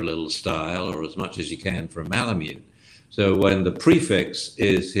muster a little style or as much as you can for a Malamute. So when the prefix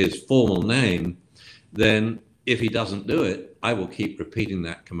is his formal name, then if he doesn't do it, I will keep repeating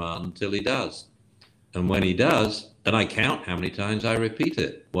that command until he does. And when he does, then I count how many times I repeat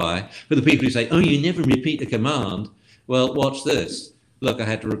it. Why? For the people who say, oh, you never repeat the command. Well, watch this. Look, I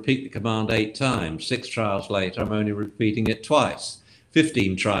had to repeat the command 8 times. 6 trials later, I'm only repeating it twice.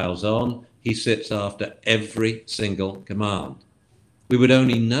 15 trials on, he sits after every single command. We would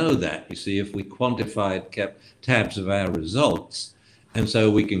only know that, you see, if we quantified, kept tabs of our results. And so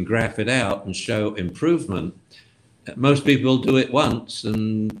we can graph it out and show improvement. Most people do it once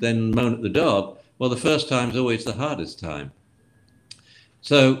and then moan at the dog. Well, the first time's always the hardest time.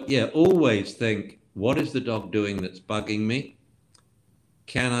 So, yeah, always think, what is the dog doing that's bugging me?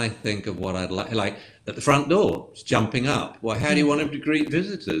 Can I think of what I'd like at the front door, it's jumping up. Well, how do you want him to greet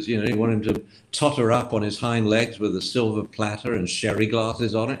visitors? You want him to totter up on his hind legs with a silver platter and sherry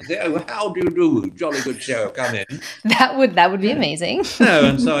glasses on it. Say, oh, how do you do? Jolly good show, come in. That would be amazing. No,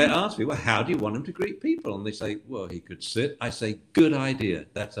 and so I asked me, well, how do you want him to greet people? And they say, well, he could sit. I say, good idea.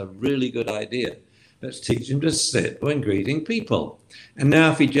 That's a really good idea. Let's teach him to sit when greeting people. And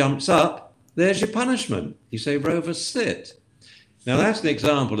now if he jumps up, there's your punishment. You say, Rover, sit. Now that's an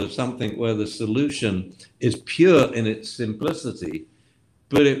example of something where the solution is pure in its simplicity,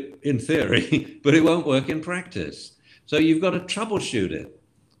 but in theory, but it won't work in practice. So you've got to troubleshoot it.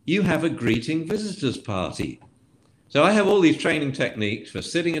 You have a greeting visitors party. So I have all these training techniques for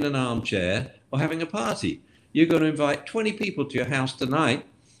sitting in an armchair or having a party. You're going to invite 20 people to your house tonight,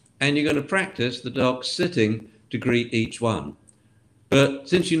 and you're going to practice the dog sitting to greet each one. But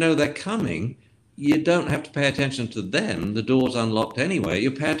since you know they're coming, you don't have to pay attention to them. The door's unlocked anyway.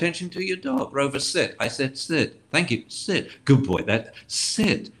 You pay attention to your dog. Rover, sit. I said, sit. Thank you. Sit. Good boy. That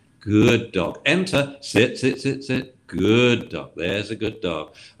sit. Good dog. Enter. Sit, sit, sit, sit. Good dog. There's a good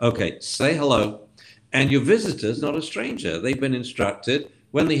dog. Okay. Say hello. And your visitor's not a stranger. They've been instructed.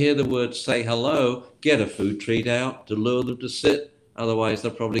 When they hear the word say hello, get a food treat out to lure them to sit. Otherwise,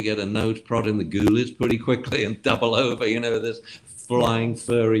 they'll probably get a nose prod in the ghoulies pretty quickly and double over, this flying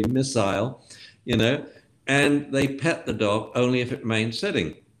furry missile. And they pet the dog only if it remains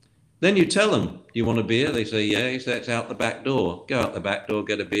sitting. Then you tell them, do you want a beer? They say, yeah. So it's out the back door. Go out the back door,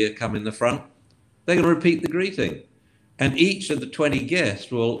 get a beer, come in the front. They're going to repeat the greeting. And each of the 20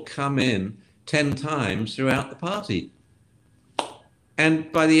 guests will come in 10 times throughout the party.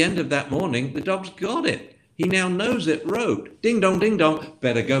 And by the end of that morning, the dog's got it. He now knows it wrote, ding dong, ding dong,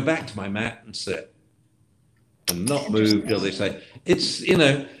 better go back to my mat and sit and not move till they say, it's,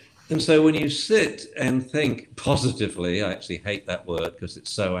 and so when you sit and think positively, I actually hate that word because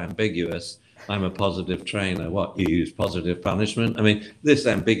it's so ambiguous. I'm a positive trainer. What, you use positive punishment? I mean, this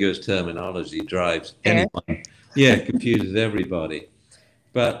ambiguous terminology drives Fair. anyone. Yeah, confuses everybody.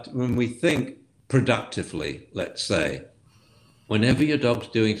 But when we think productively, let's say, whenever your dog's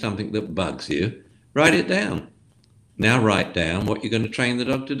doing something that bugs you, write it down. Now write down what you're going to train the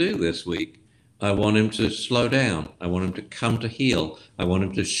dog to do this week. I want him to slow down. I want him to come to heel. I want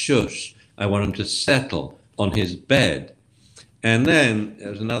him to shush. I want him to settle on his bed. And then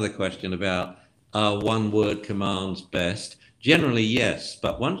there's another question about, are one-word commands best? Generally, yes.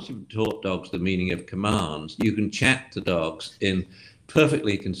 But once you've taught dogs the meaning of commands, you can chat to dogs in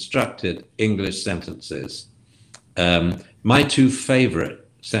perfectly constructed English sentences. My two favorite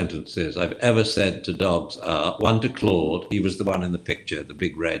sentences I've ever said to dogs are one to Claude. He was the one in the picture, the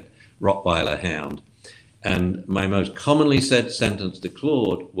big red Rottweiler hound. And my most commonly said sentence to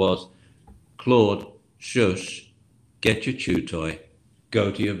Claude was, Claude, shush, get your chew toy,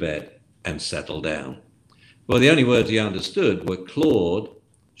 go to your bed and settle down. Well, the only words he understood were Claude,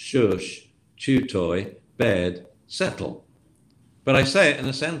 shush, chew toy, bed, settle. But I say it in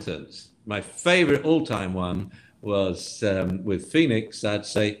a sentence. My favorite all-time one was with Phoenix. I'd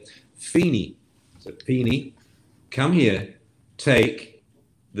say, Feeny, so Feeny, come here, take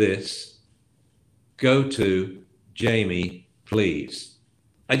this, go to Jamie, please.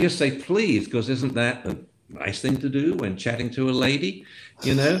 I just say please because isn't that a nice thing to do when chatting to a lady,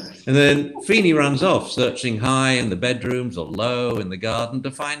 And then Feeny runs off searching high in the bedrooms or low in the garden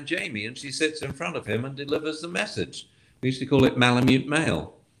to find Jamie, and she sits in front of him and delivers the message. We used to call it Malamute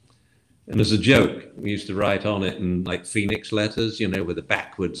Mail. And as a joke, we used to write on it in like Phoenix letters, with a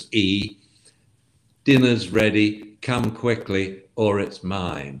backwards E. Dinner's ready, come quickly, or it's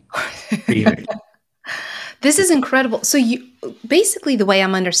mine. Phoenix. This is incredible. So basically the way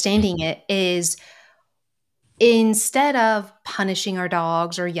I'm understanding it is instead of punishing our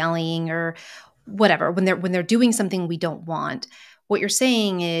dogs or yelling or whatever, when they're doing something we don't want, what you're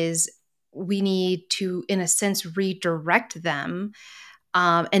saying is we need to, in a sense, redirect them.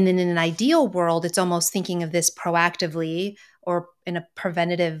 And then in an ideal world, it's almost thinking of this proactively or in a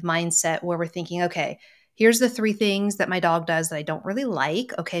preventative mindset where we're thinking, okay, here's the 3 things that my dog does that I don't really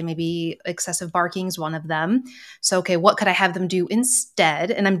like. Okay, maybe excessive barking is one of them. So, okay, what could I have them do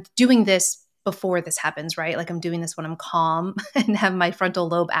instead? And I'm doing this before this happens, right? Like I'm doing this when I'm calm and have my frontal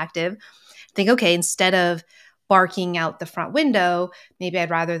lobe active. Think, okay, instead of barking out the front window, maybe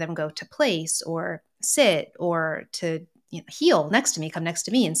I'd rather them go to place or sit or to heel next to me, come next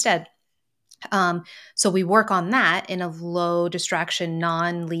to me instead. So we work on that in a low distraction,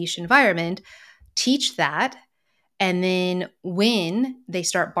 non-leash environment, teach that. And then when they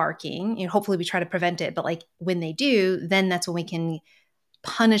start barking, hopefully we try to prevent it, but like when they do, then that's when we can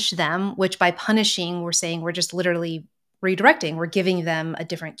punish them, which by punishing, we're saying we're just literally redirecting. We're giving them a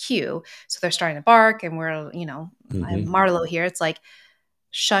different cue. So they're starting to bark and we're, I'm Marlo here. It's like,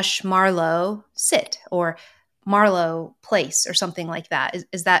 shush, Marlo, sit, or Marlo, place, or something like that.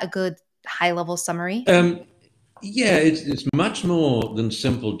 Is that a good high-level summary? Yeah, it's much more than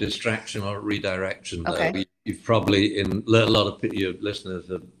simple distraction or redirection, though. Okay. You've probably, a lot of your listeners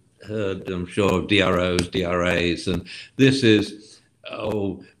have heard, I'm sure, DROs, DRAs, and this is,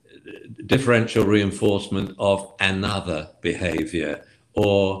 differential reinforcement of another behavior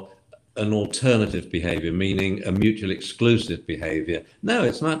or an alternative behavior, meaning a mutually exclusive behavior. No,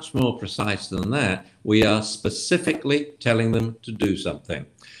 it's much more precise than that. We are specifically telling them to do something.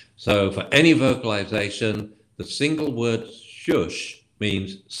 So for any vocalization, the single word shush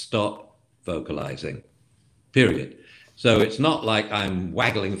means stop vocalizing, period. So it's not like I'm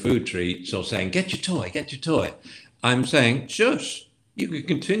waggling food treats or saying, get your toy, get your toy. I'm saying, shush, you can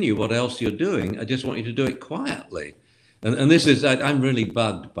continue what else you're doing. I just want you to do it quietly. And this is, I'm really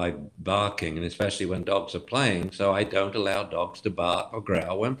bugged by barking, and especially when dogs are playing. So I don't allow dogs to bark or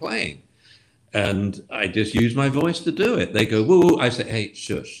growl when playing. And I just use my voice to do it. They go, woo, woo. I say, hey,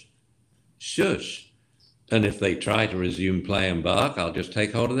 shush, shush. And if they try to resume play and bark, I'll just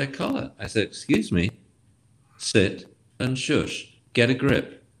take hold of their collar. I say, excuse me, sit and shush, get a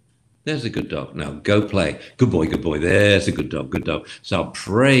grip. There's a good dog. Now go play. Good boy, good boy. There's a good dog, good dog. So I'll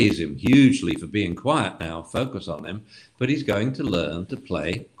praise him hugely for being quiet now, focus on him, but he's going to learn to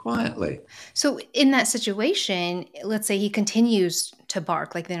play quietly. So in that situation, let's say he continues to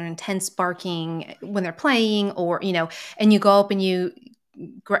bark, like they're intense barking when they're playing or, and you go up and you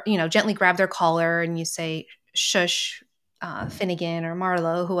gently grab their collar and you say, shush, Finnegan or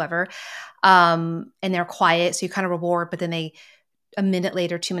Marlowe, whoever, and they're quiet. So you kind of reward, but then they, a minute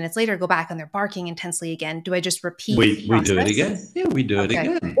later, 2 minutes later, go back and they're barking intensely again. Do I just repeat the We do it again. process? Yeah, we do it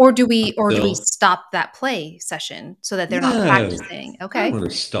Okay. again. Or do we Until, stop that play session so that they're not no, practicing? I Okay. don't want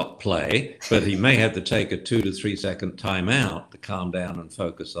to stop play, but he may have to take a 2 to 3 second time out to calm down and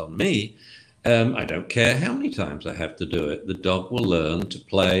focus on me. I don't care how many times I have to do it. The dog will learn to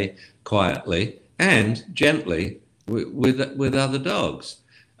play quietly and gently with other dogs.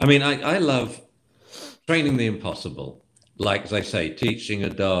 I mean, I love training the impossible. Like, as I say, teaching a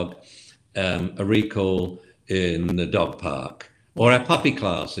dog a recall in the dog park or our puppy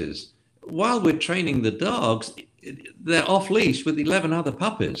classes. While we're training the dogs, they're off leash with 11 other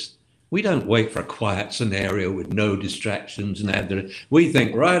puppies. We don't wait for a quiet scenario with no distractions and we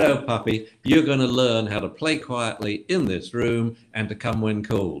think, righto, puppy, you're going to learn how to play quietly in this room and to come when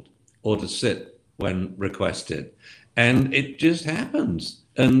called or to sit when requested. And it just happens.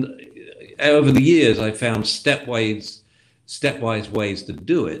 And over the years, I found stepwise ways to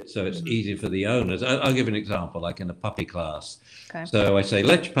do it, so it's easy for the owners. I'll give an example, like in a puppy class. Okay. So I say,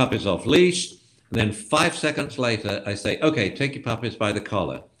 let your puppies off leash. And then 5 seconds later, I say, okay, take your puppies by the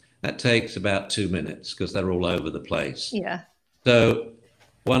collar. That takes about 2 minutes because they're all over the place. Yeah. So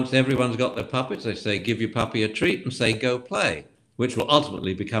once everyone's got their puppies, I say, give your puppy a treat and say, go play, which will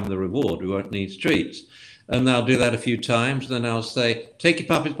ultimately become the reward. We won't need treats. And I'll do that a few times. Then I'll say, take your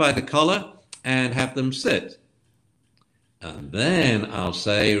puppies by the collar and have them sit. And then I'll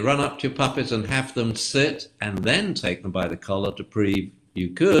say, run up to your puppies and have them sit and then take them by the collar to prove you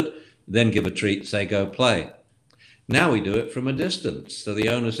could. Then give a treat, say, go play. Now we do it from a distance. So the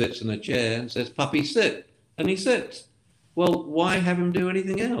owner sits in a chair and says, puppy, sit. And he sits. Well, why have him do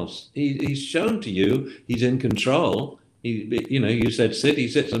anything else? He's shown to you he's in control. You said sit, he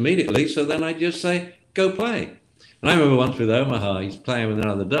sits immediately. So then I just say, go play. And I remember once with Omaha, he's playing with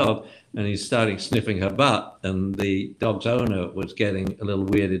another dog and he's starting sniffing her butt. And the dog's owner was getting a little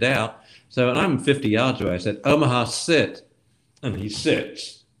weirded out. So and I'm 50 yards away. I said, Omaha, sit. And he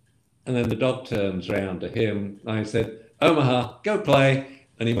sits. And then the dog turns around to him. I said, Omaha, go play.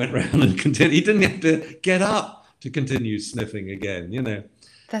 And he went round and continued. He didn't have to get up to continue sniffing again,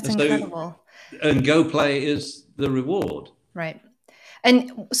 That's incredible. And go play is the reward. Right.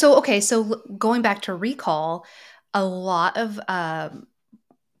 And so, okay, so going back to recall, a lot of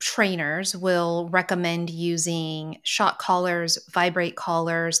trainers will recommend using shock collars, vibrate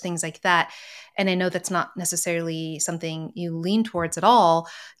collars, things like that. And I know that's not necessarily something you lean towards at all.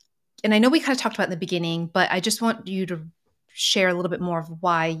 And I know we kind of talked about in the beginning, but I just want you to share a little bit more of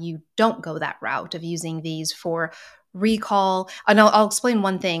why you don't go that route of using these for recall. And I'll explain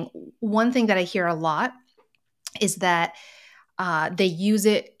one thing. One thing that I hear a lot is that they use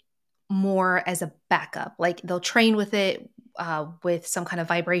it more as a backup. Like they'll train with it with some kind of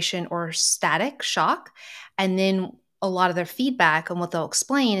vibration or static shock. And then a lot of their feedback and what they'll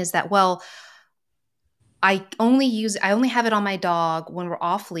explain is that, well, I only have it on my dog when we're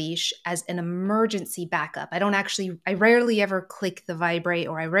off leash as an emergency backup. I rarely ever click the vibrate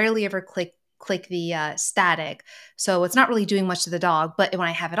or I rarely ever click the static. So it's not really doing much to the dog, but when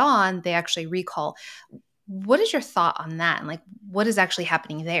I have it on, they actually recall. What is your thought on that? And like, what is actually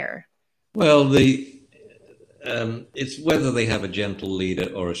happening there? Well, it's whether they have a gentle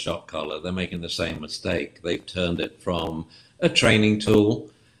leader or a shock collar, they're making the same mistake. They've turned it from a training tool,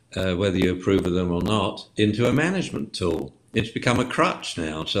 whether you approve of them or not, into a management tool. It's become a crutch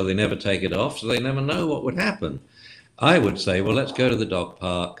now, so they never take it off, so they never know what would happen. I would say, well, let's go to the dog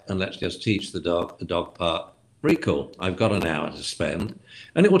park and let's just teach the dog park recall. I've got an hour to spend,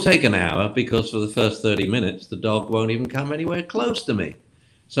 and it will take an hour because for the first 30 minutes, the dog won't even come anywhere close to me.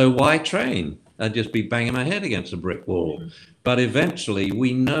 So why train? I'd just be banging my head against a brick wall. Mm-hmm. But eventually,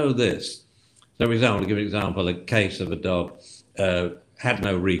 we know this. So, for example, to give an example, a case of a dog had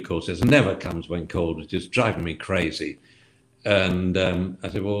no recall, says never comes when called, it's just driving me crazy. And I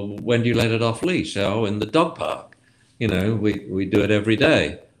said, well, when do you let it off leash? Oh, in the dog park. We do it every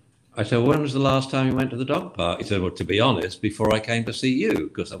day. I said, well, when was the last time you went to the dog park? He said, well, to be honest, before I came to see you,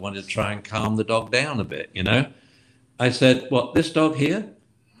 because I wanted to try and calm the dog down a bit, I said, what, this dog here?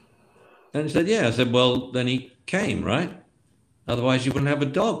 And he said, yeah. I said, well, then he came, right? Otherwise, you wouldn't have a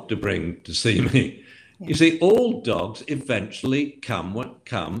dog to bring to see me. Yeah. You see, all dogs eventually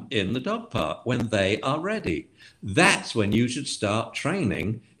come in the dog park when they are ready. That's when you should start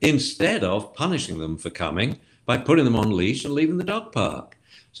training instead of punishing them for coming by putting them on leash and leaving the dog park.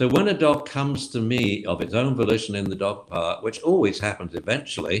 So when a dog comes to me of its own volition in the dog park, which always happens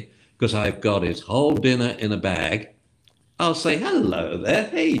eventually, because I've got his whole dinner in a bag, I'll say, hello there.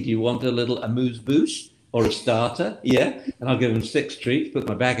 Hey, do you want a little amuse-bouche? or a starter, yeah, and I'll give them 6 treats, put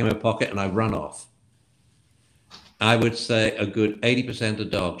my bag in my pocket, and I run off. I would say a good 80%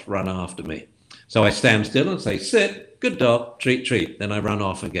 of dogs run after me. So I stand still and say, sit, good dog, treat, treat. Then I run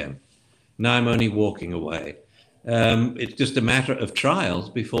off again. Now I'm only walking away. It's just a matter of trials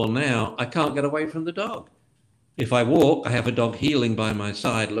before now I can't get away from the dog. If I walk, I have a dog heeling by my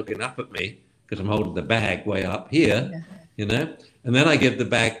side looking up at me because I'm holding the bag way up here, you know, and then I give the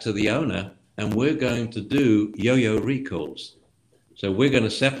bag to the owner and we're going to do yo-yo recalls. So we're going to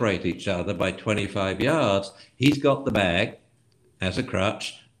separate each other by 25 yards. He's got the bag as a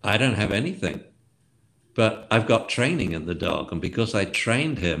crutch. I don't have anything, but I've got training in the dog. And because I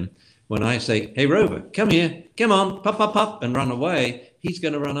trained him, when I say, hey, Rover, come here, come on, pop, pop, pop, and run away, he's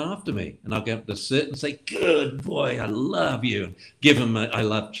going to run after me. And I'll get him to sit and say, good boy, I love you. And give him a I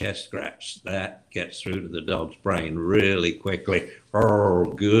love chest scratch. That gets through to the dog's brain really quickly. Oh,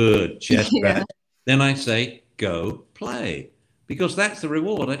 good chest scratch. Then I say, go play. Because that's the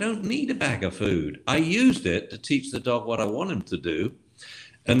reward. I don't need a bag of food. I used it to teach the dog what I want him to do.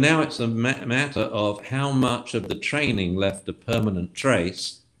 And now it's a matter of how much of the training left a permanent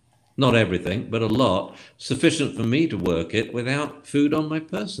trace, not everything, but a lot, sufficient for me to work it without food on my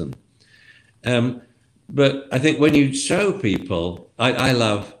person. But I think when you show people, I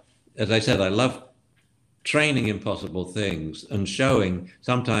love, as I said, I love training impossible things and showing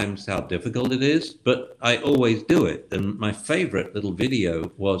sometimes how difficult it is, but I always do it. And my favorite little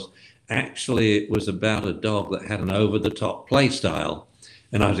video was actually, it was about a dog that had an over-the-top play style.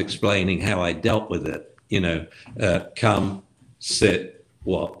 And I was explaining how I dealt with it, you know, come, sit,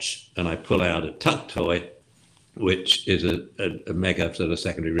 watch, and I pull out a tuck toy, which is a mega sort of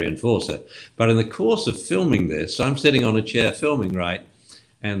secondary reinforcer. But in the course of filming this, I'm sitting on a chair filming, right?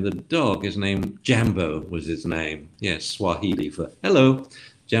 And the dog is named Jambo, was his name. Yes, Swahili for hello,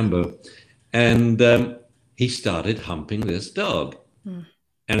 Jambo. And he started humping this dog.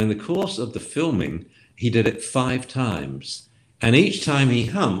 And in the course of the filming, he did it 5 times. And each time he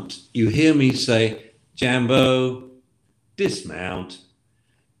humped, you hear me say, Jambo, dismount.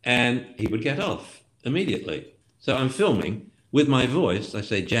 And he would get off immediately. So I'm filming with my voice. I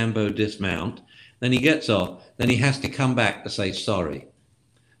say, Jambo, dismount. Then he gets off. Then he has to come back to say sorry.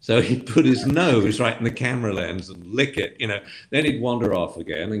 So he'd put his nose right in the camera lens and lick it, you know. Then he'd wander off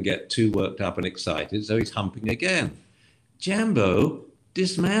again and get too worked up and excited. So he's humping again. Jambo,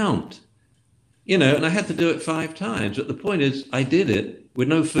 dismount. You know, and I had to do it 5 times. But the point is, I did it with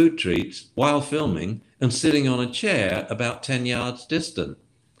no food treats while filming and sitting on a chair about 10 yards distant.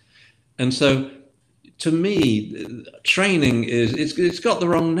 And so to me, training is, it's got the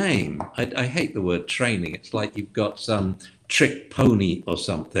wrong name. I hate the word training. It's like you've got some trick pony or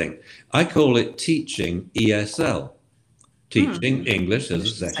something. I call it teaching ESL, teaching English as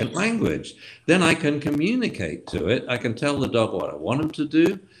a second language. Then I can communicate to it. I can tell the dog what I want him to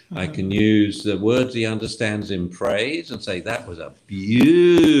do. I can use the words he understands in praise and say, that was a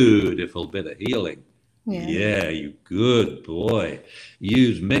beautiful bit of healing. Yeah, you good boy.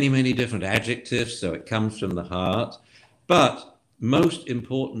 Use many, many different adjectives so it comes from the heart. But most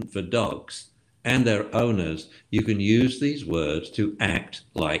important for dogs and their owners, you can use these words to act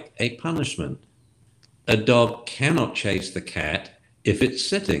like a punishment. A dog cannot chase the cat if it's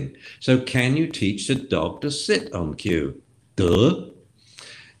sitting. So can you teach a dog to sit on cue? Duh.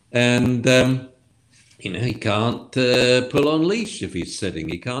 And, you know, he can't pull on leash if he's sitting.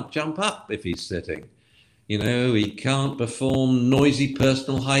 He can't jump up if he's sitting. You know, he can't perform noisy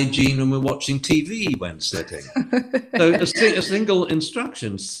personal hygiene when we're watching TV when sitting. So a single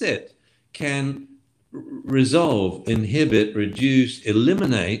instruction, sit, can resolve, inhibit, reduce,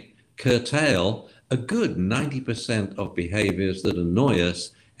 eliminate, curtail a good 90% of behaviors that annoy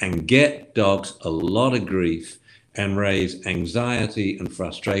us and get dogs a lot of grief and raise anxiety and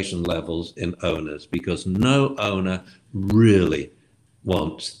frustration levels in owners, because no owner really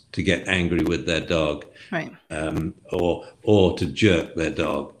wants to get angry with their dog, right? Or to jerk their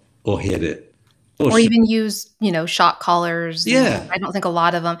dog or hit it. Or even use, you know, shock collars. Yeah. I don't think a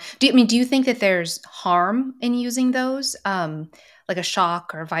lot of them. Do you think that there's harm in using those? Like a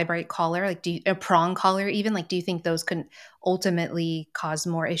shock or a vibrate collar, like a prong collar even? Like, do you think those can ultimately cause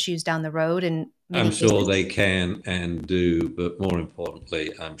more issues down the road? And I'm sure they can and do, but more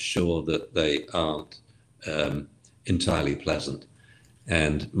importantly, I'm sure that they aren't entirely pleasant.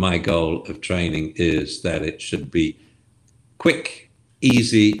 And my goal of training is that it should be quick,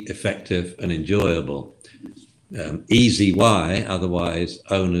 easy, effective, and enjoyable. Easy, why? Otherwise,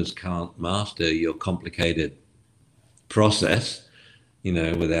 owners can't master your complicated process, you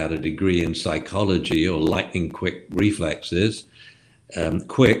know, without a degree in psychology or lightning quick reflexes.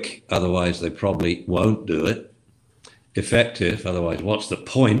 Quick, otherwise they probably won't do it. Effective, otherwise what's the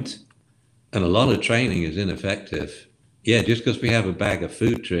point? And a lot of training is ineffective. Yeah, just because we have a bag of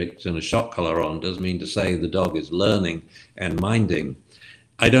food tricks and a shock collar on doesn't mean to say the dog is learning and minding.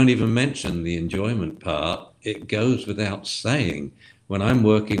 I don't even mention the enjoyment part. It goes without saying. When I'm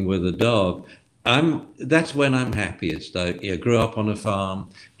working with a dog, that's when I'm happiest. I grew up on a farm,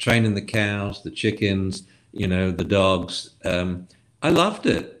 training the cows, the chickens, the dogs. I loved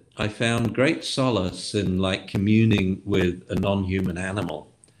it. I found great solace in like communing with a non-human animal.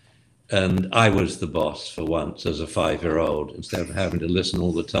 And I was the boss for once as a 5-year-old, instead of having to listen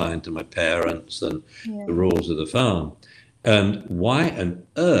all the time to my parents and the rules of the farm. And why on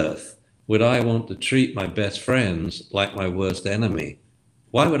earth would I want to treat my best friends like my worst enemy?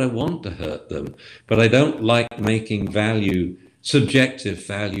 Why would I want to hurt them? But I don't like making subjective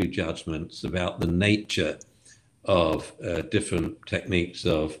value judgments about the nature of different techniques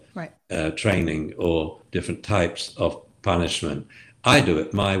of training or different types of punishment. I do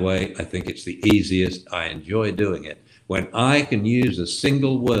it my way. I think it's the easiest. I enjoy doing it. When I can use a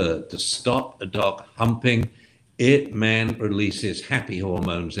single word to stop a dog humping, it, man, releases happy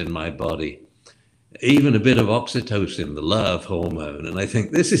hormones in my body. Even a bit of oxytocin, the love hormone. And I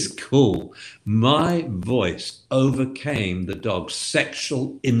think this is cool. My voice overcame the dog's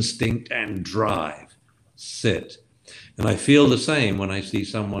sexual instinct and drive. Sit. And I feel the same when I see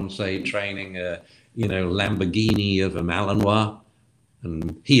someone, say, training a, Lamborghini of a Malinois.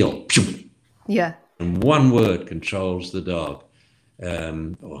 And heel. Yeah. And one word controls the dog,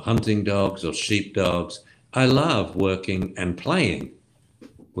 or hunting dogs or sheep dogs. I love working and playing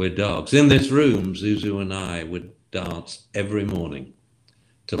with dogs. In this room, Zuzu and I would dance every morning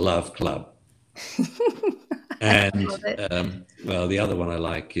to Love Club. And, well, the other one I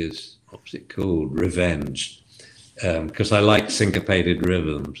like is, what's it called? Revenge. Because I like syncopated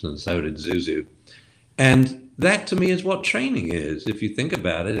rhythms, and so did Zuzu. And that to me is what training is. If you think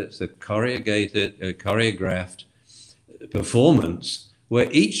about it, it's a choreographed performance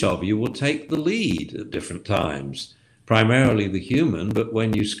where each of you will take the lead at different times, primarily the human, but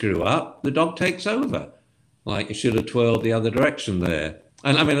when you screw up, the dog takes over. Like you should have twirled the other direction there.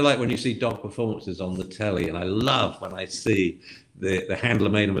 And I mean, I like when you see dog performances on the telly, and I love when I see the handler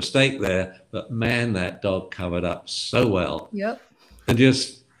made a mistake there, but man, that dog covered up so well. Yep. And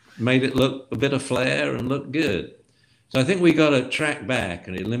just made it look a bit of flair and look good. So I think we got to track back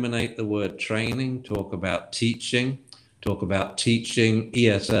and eliminate the word training, talk about teaching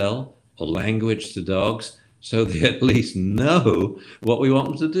ESL or language to dogs, so they at least know what we want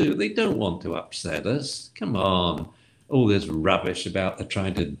them to do. They don't want to upset us. Come on. All this rubbish about they're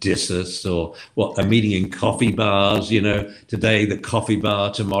trying to diss us, or what, they're meeting in coffee bars, today the coffee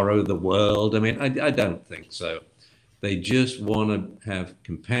bar, tomorrow the world. I mean, I don't think so. They just want to have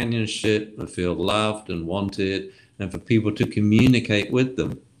companionship and feel loved and wanted, and for people to communicate with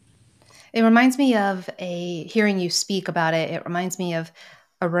them. It reminds me of hearing you speak about it. It reminds me of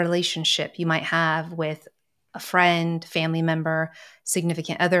a relationship you might have with a friend, family member,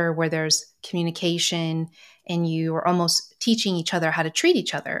 significant other, where there's communication and you are almost teaching each other how to treat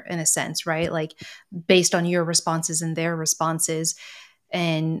each other in a sense, right? Like based on your responses and their responses.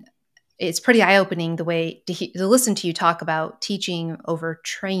 And it's pretty eye-opening the way to listen to you talk about teaching over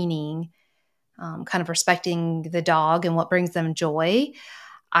training, kind of respecting the dog and what brings them joy.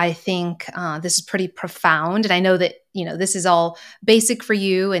 I think this is pretty profound. And I know that, this is all basic for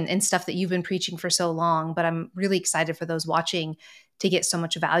you and stuff that you've been preaching for so long, but I'm really excited for those watching to get so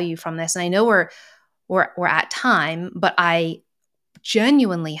much value from this. And I know we're at time, but I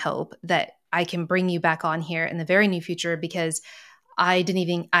genuinely hope that I can bring you back on here in the very near future, because I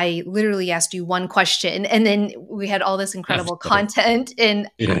literally asked you one question and then we had all this incredible content, and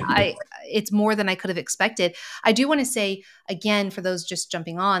it's more than I could have expected. I do want to say again, for those just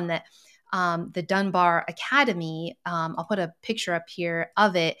jumping on, that the Dunbar Academy, I'll put a picture up here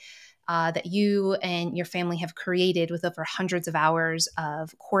of it, that you and your family have created with over hundreds of hours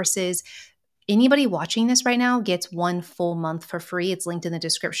of courses. Anybody watching this right now gets 1 full month for free. It's linked in the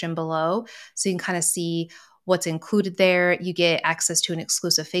description below, so you can kind of see what's included there. You get access to an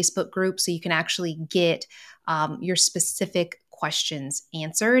exclusive Facebook group, so you can actually get your specific questions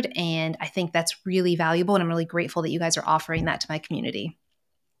answered. And I think that's really valuable. And I'm really grateful that you guys are offering that to my community.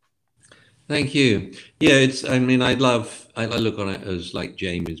 Thank you. Yeah, I look on it as like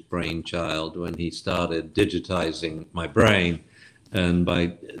Jamie's brainchild when he started digitizing my brain, and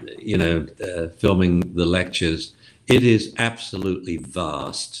by, filming the lectures. It is absolutely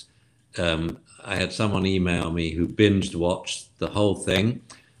vast. I had someone email me who binged watched the whole thing,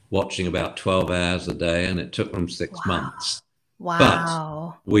 watching about 12 hours a day, and it took them 6 months. But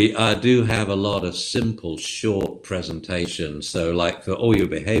Wow. we do have a lot of simple, short presentations. So, like for all your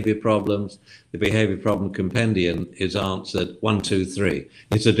behavior problems, the behavior problem compendium is answered 1, 2, 3.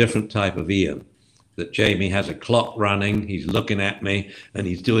 It's a different type of Ian. That Jamie has a clock running, he's looking at me and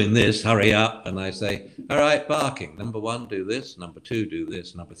he's doing this, hurry up. And I say, all right, barking. Number 1, do this. Number 2, do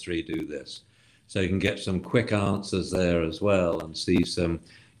this. Number 3, do this. So you can get some quick answers there as well and see some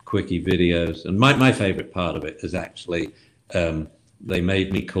quickie videos. And my favorite part of it is actually, they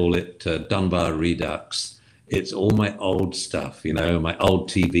made me call it Dunbar Redux. It's all my old stuff, you know, my old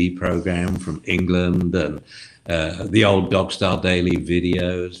TV program from England and the old Dog Style Daily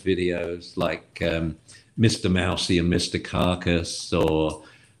videos like Mr. Mousy and Mr. Carcass, or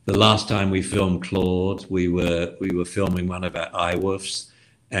the last time we filmed Claude, we were filming one of our iWoofs,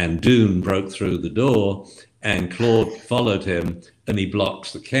 and Dune broke through the door, and Claude followed him, and he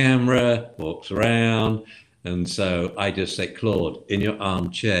blocks the camera, walks around, and so I just say, Claude, in your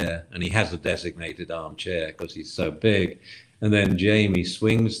armchair, and he has a designated armchair because he's so big. And then Jamie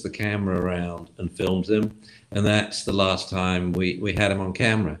swings the camera around and films him. And that's the last time we had him on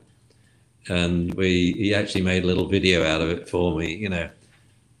camera. And he actually made a little video out of it for me, you know,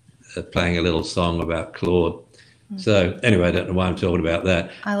 playing a little song about Claude. So anyway, I don't know why I'm talking about that.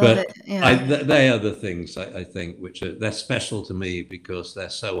 I love it. Yeah. They are the things I think which they're special to me because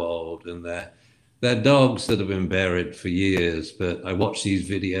they're so old and they're dogs that have been buried for years. But I watch these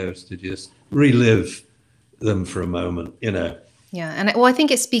videos to just relive them for a moment, you know. Yeah. And well, I think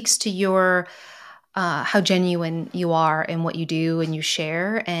it speaks to your how genuine you are in what you do and you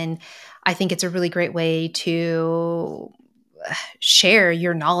share. And I think it's a really great way to share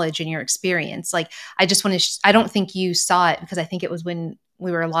your knowledge and your experience. Like, I just want to, I don't think you saw it because I think it was when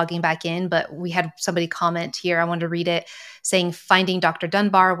we were logging back in, but we had somebody comment here. I wanted to read it saying, finding Dr.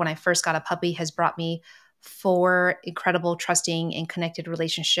 Dunbar when I first got a puppy has brought me 4 incredible, trusting, and connected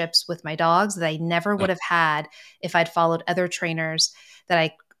relationships with my dogs that I never would have had if I'd followed other trainers that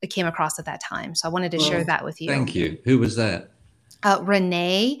I came across at that time. So I wanted to share that with you. Thank you. Who was that?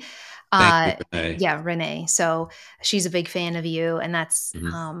 Renee. Thank you, Renee. Yeah, Renee. So she's a big fan of you, and that's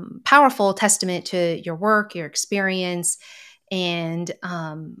powerful testament to your work, your experience. And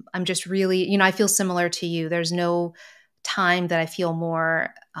I'm just really, you know, I feel similar to you. There's no time that I feel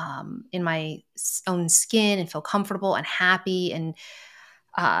more in my own skin and feel comfortable and happy and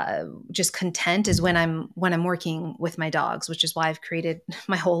just content is when I'm working with my dogs, which is why I've created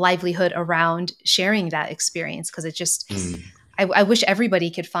my whole livelihood around sharing that experience. Cause it just, I wish everybody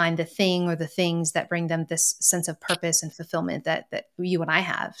could find the thing or the things that bring them this sense of purpose and fulfillment that you and I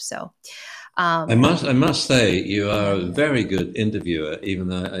have. So I must say you are a very good interviewer, even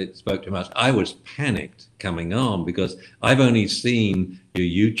though I spoke too much. I was panicked coming on because I've only seen your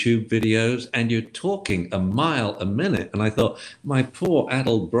YouTube videos and you're talking a mile a minute. And I thought, my poor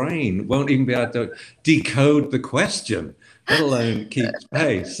adult brain won't even be able to decode the question, let alone keep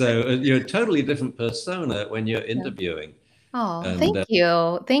pace. So you're a totally different persona when you're interviewing. Oh, and, thank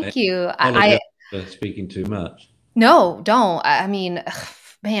you. Thank you. I for speaking too much. No, don't. I mean,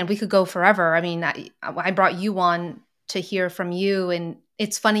 man, we could go forever. I mean, I brought you on to hear from you. And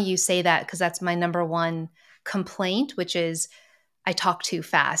it's funny you say that because that's my number one complaint, which is I talk too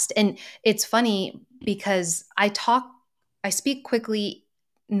fast. And it's funny because I speak quickly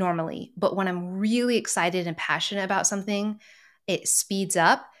normally, but when I'm really excited and passionate about something, it speeds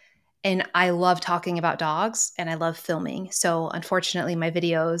up. And I love talking about dogs and I love filming. So unfortunately, my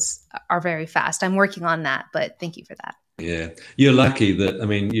videos are very fast. I'm working on that, but thank you for that. Yeah, you're lucky that, I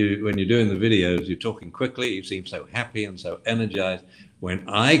mean, when you're doing the videos, you're talking quickly, you seem so happy and so energized. When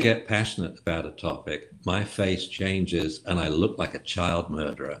I get passionate about a topic, my face changes and I look like a child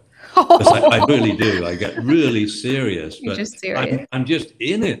murderer. I really do. I get really serious. You're just serious. I'm just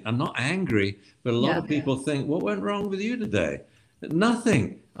in it. I'm not angry. But a lot of people think, what went wrong with you today?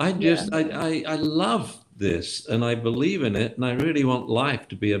 Nothing. I love this and I believe in it. And I really want life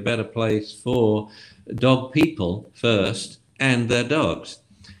to be a better place for dog people first and their dogs.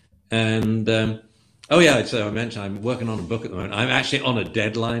 And oh yeah, so I mentioned I'm working on a book at the moment. I'm actually on a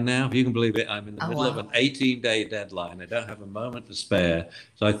deadline now. If you can believe it, I'm in the middle of an 18-day deadline. I don't have a moment to spare.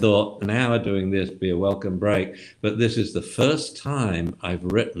 So I thought an hour doing this would be a welcome break. But this is the first time I've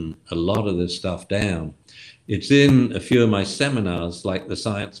written a lot of this stuff down. It's in a few of my seminars, like the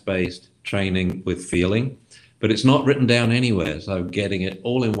science-based training with feeling, but it's not written down anywhere. So I'm getting it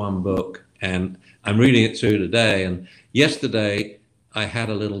all in one book and I'm reading it through today. And yesterday I had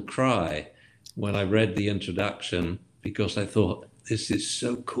a little cry when I read the introduction because I thought, this is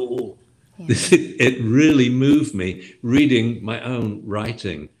so cool. Yeah. It really moved me reading my own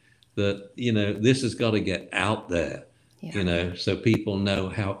writing that, you know, this has got to get out there. Yeah. so people know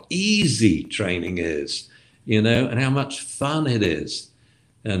how easy training is, and how much fun it is.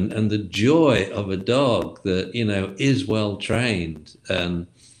 And the joy of a dog that, is well trained. And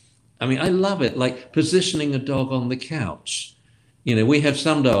I mean, I love it. Like positioning a dog on the couch. We have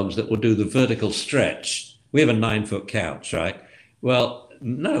some dogs that will do the vertical stretch. We have a 9-foot couch, right? Well,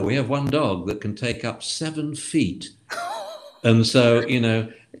 no, we have one dog that can take up 7 feet. And so,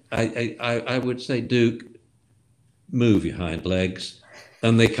 I would say, Duke, move your hind legs.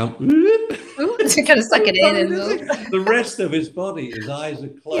 And they come. To kind of suck it in and move. The rest of his body, his eyes are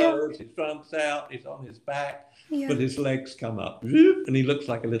Yeah. closed, his front's out, he's on his back, Yeah. but his legs come up, and he looks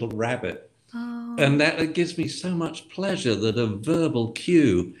like a little rabbit. Oh. And that gives me so much pleasure that a verbal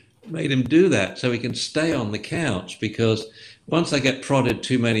cue made him do that so he can stay on the couch, because once I get prodded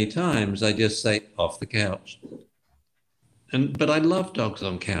too many times, I just say, off the couch. But I love dogs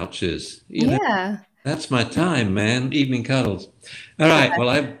on couches. Yeah. That's my time, man. Evening cuddles. All right. Well,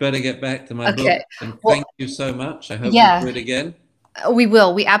 I better get back to my book. Okay. And Well, thank you so much. I hope yeah, we do it again. we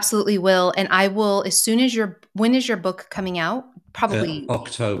will. We absolutely will. And I will, as soon as when is your book coming out? Probably.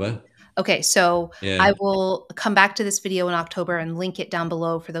 October. Okay. So Yeah. I will come back to this video in October and link it down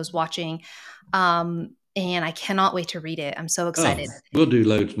below for those watching. And I cannot wait to read it. I'm so excited. Oh, we'll do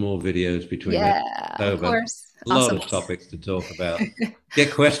loads more videos between Yeah, October. of course. A lot Awesome. of topics to talk about.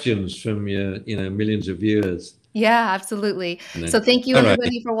 Get questions from your, millions of viewers. Yeah, absolutely. So thank you,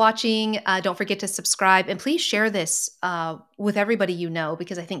 everybody, for watching. Don't forget to subscribe, and please share this with everybody you know,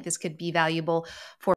 because I think this could be valuable for